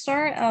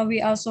 professor,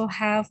 we also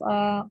have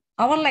our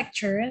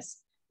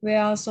lectures. We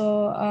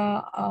also,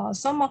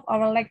 some of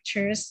our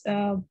lectures,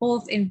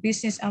 both in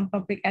business and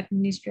public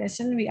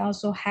administration, we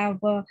also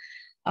have a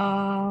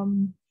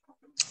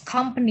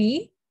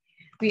company.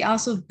 We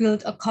also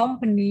built a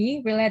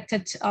company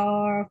related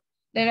to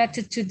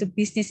the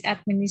business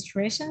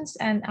administrations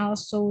and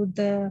also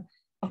the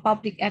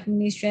public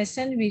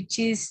administration, which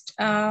is,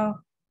 we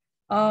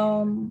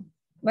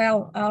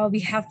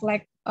have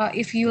like,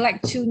 if you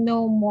like to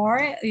know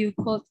more, you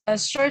could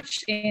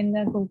search in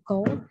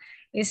Google.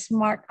 Is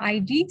Smart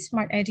ID.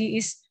 Smart ID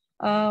is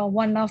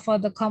one of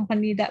the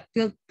company that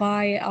built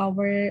by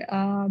our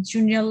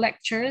junior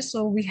lecturers.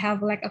 So we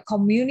have like a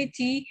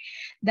community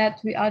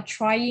that we are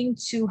trying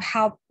to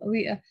help.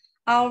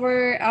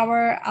 Our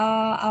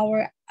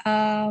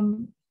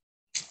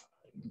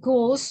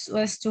goals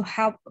was to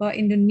help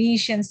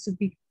Indonesians to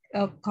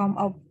become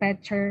a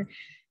better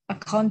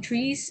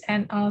countries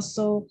and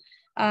also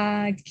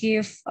offer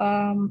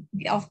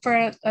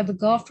the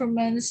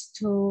governments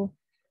to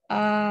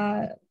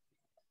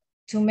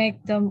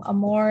make them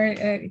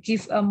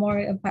give a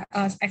more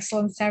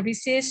excellent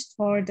services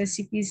for the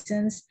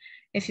citizens,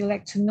 if you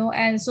like to know.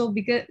 And so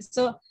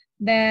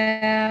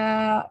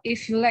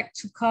if you like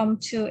to come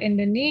to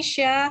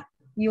Indonesia,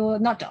 you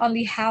not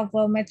only have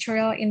a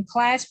material in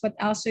class, but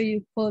also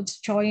you could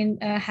join,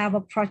 have a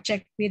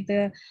project with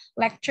the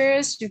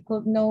lecturers. You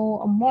could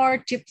know more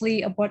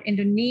deeply about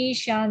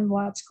Indonesia and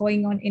what's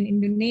going on in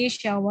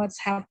Indonesia, what's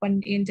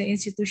happened in the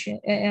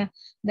institution, in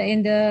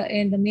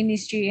the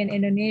ministry in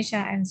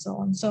Indonesia, and so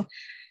on. So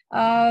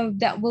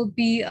that will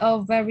be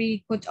a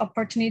very good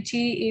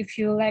opportunity if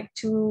you like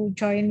to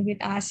join with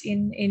us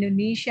in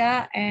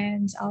Indonesia.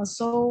 And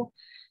also,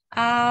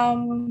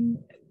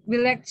 we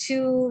like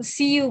to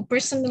see you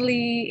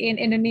personally in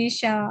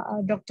Indonesia,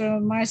 Dr.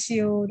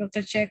 Márcio,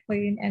 Dr.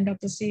 Jaqueline, and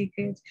Dr.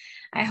 Siegrid.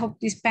 I hope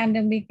this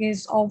pandemic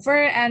is over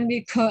and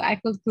I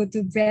could go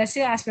to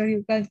Brazil as well.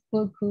 You could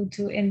go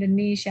to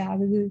Indonesia.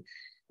 We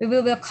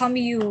will welcome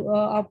you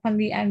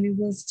openly, and it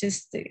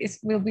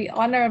will be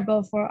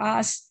honorable for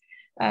us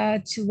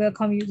to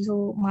welcome you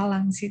to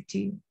Malang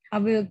City.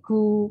 We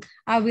will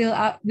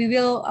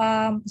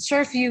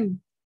serve you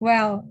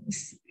well.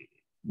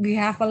 We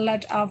have a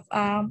lot of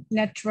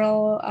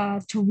natural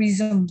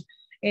tourism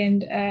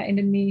in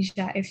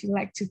Indonesia if you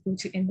like to go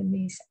to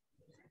Indonesia.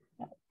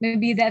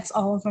 Maybe that's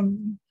all from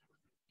me.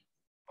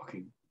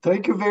 Okay,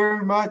 thank you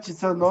very much.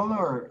 It's an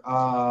honor.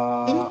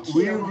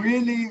 We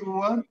really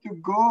want to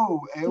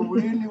go and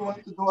really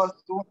want to do as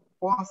soon as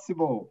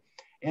possible.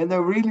 And I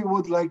really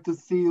would like to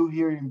see you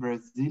here in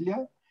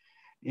Brasilia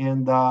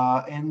and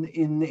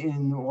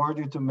in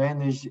order to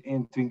manage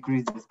and to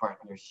increase this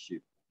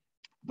partnership.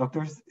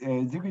 Dr.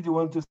 Siegrid, do you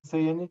want to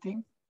say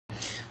anything?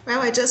 Well,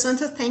 I just want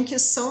to thank you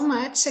so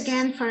much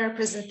again for your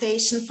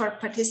presentation, for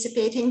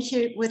participating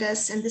here with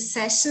us in this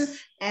session.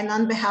 And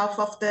on behalf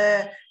of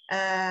the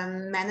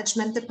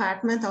management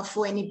department of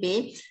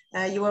UNB,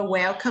 you are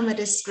welcome. It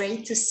is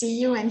great to see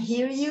you and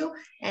hear you.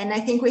 And I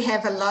think we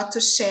have a lot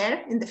to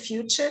share in the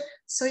future.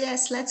 So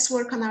yes, let's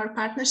work on our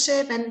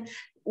partnership. And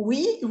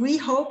we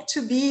hope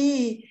to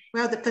be,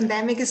 well, the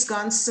pandemic is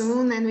gone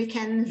soon and we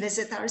can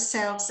visit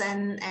ourselves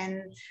and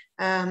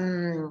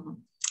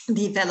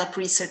develop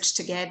research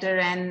together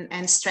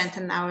and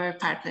strengthen our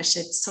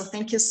partnerships. So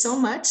thank you so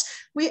much.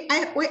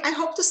 I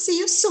hope to see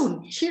you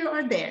soon, here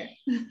or there,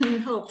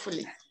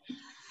 hopefully.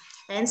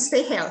 And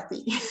stay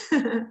healthy.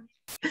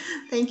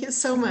 Thank you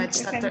so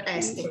much, Dr.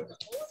 Esther.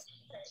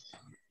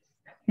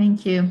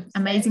 Thank you.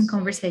 Amazing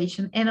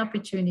conversation and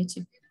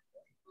opportunity.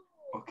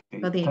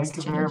 Okay, thank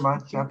you very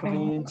much,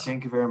 Jaqueline.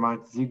 Thank you very much,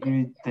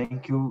 Siegrid.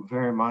 Thank you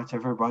very much,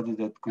 everybody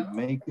that could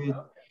make it.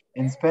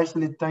 And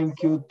especially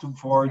thank you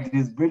for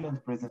this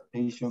brilliant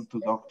presentation to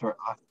Dr.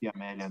 Astia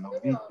Amélia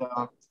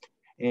Novita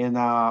and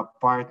a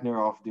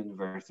partner of the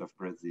University of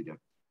Brasília.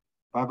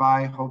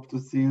 Bye-bye, hope to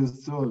see you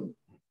soon.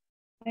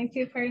 Thank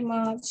you very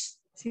much.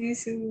 See you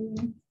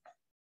soon.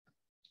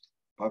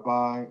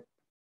 Bye-bye.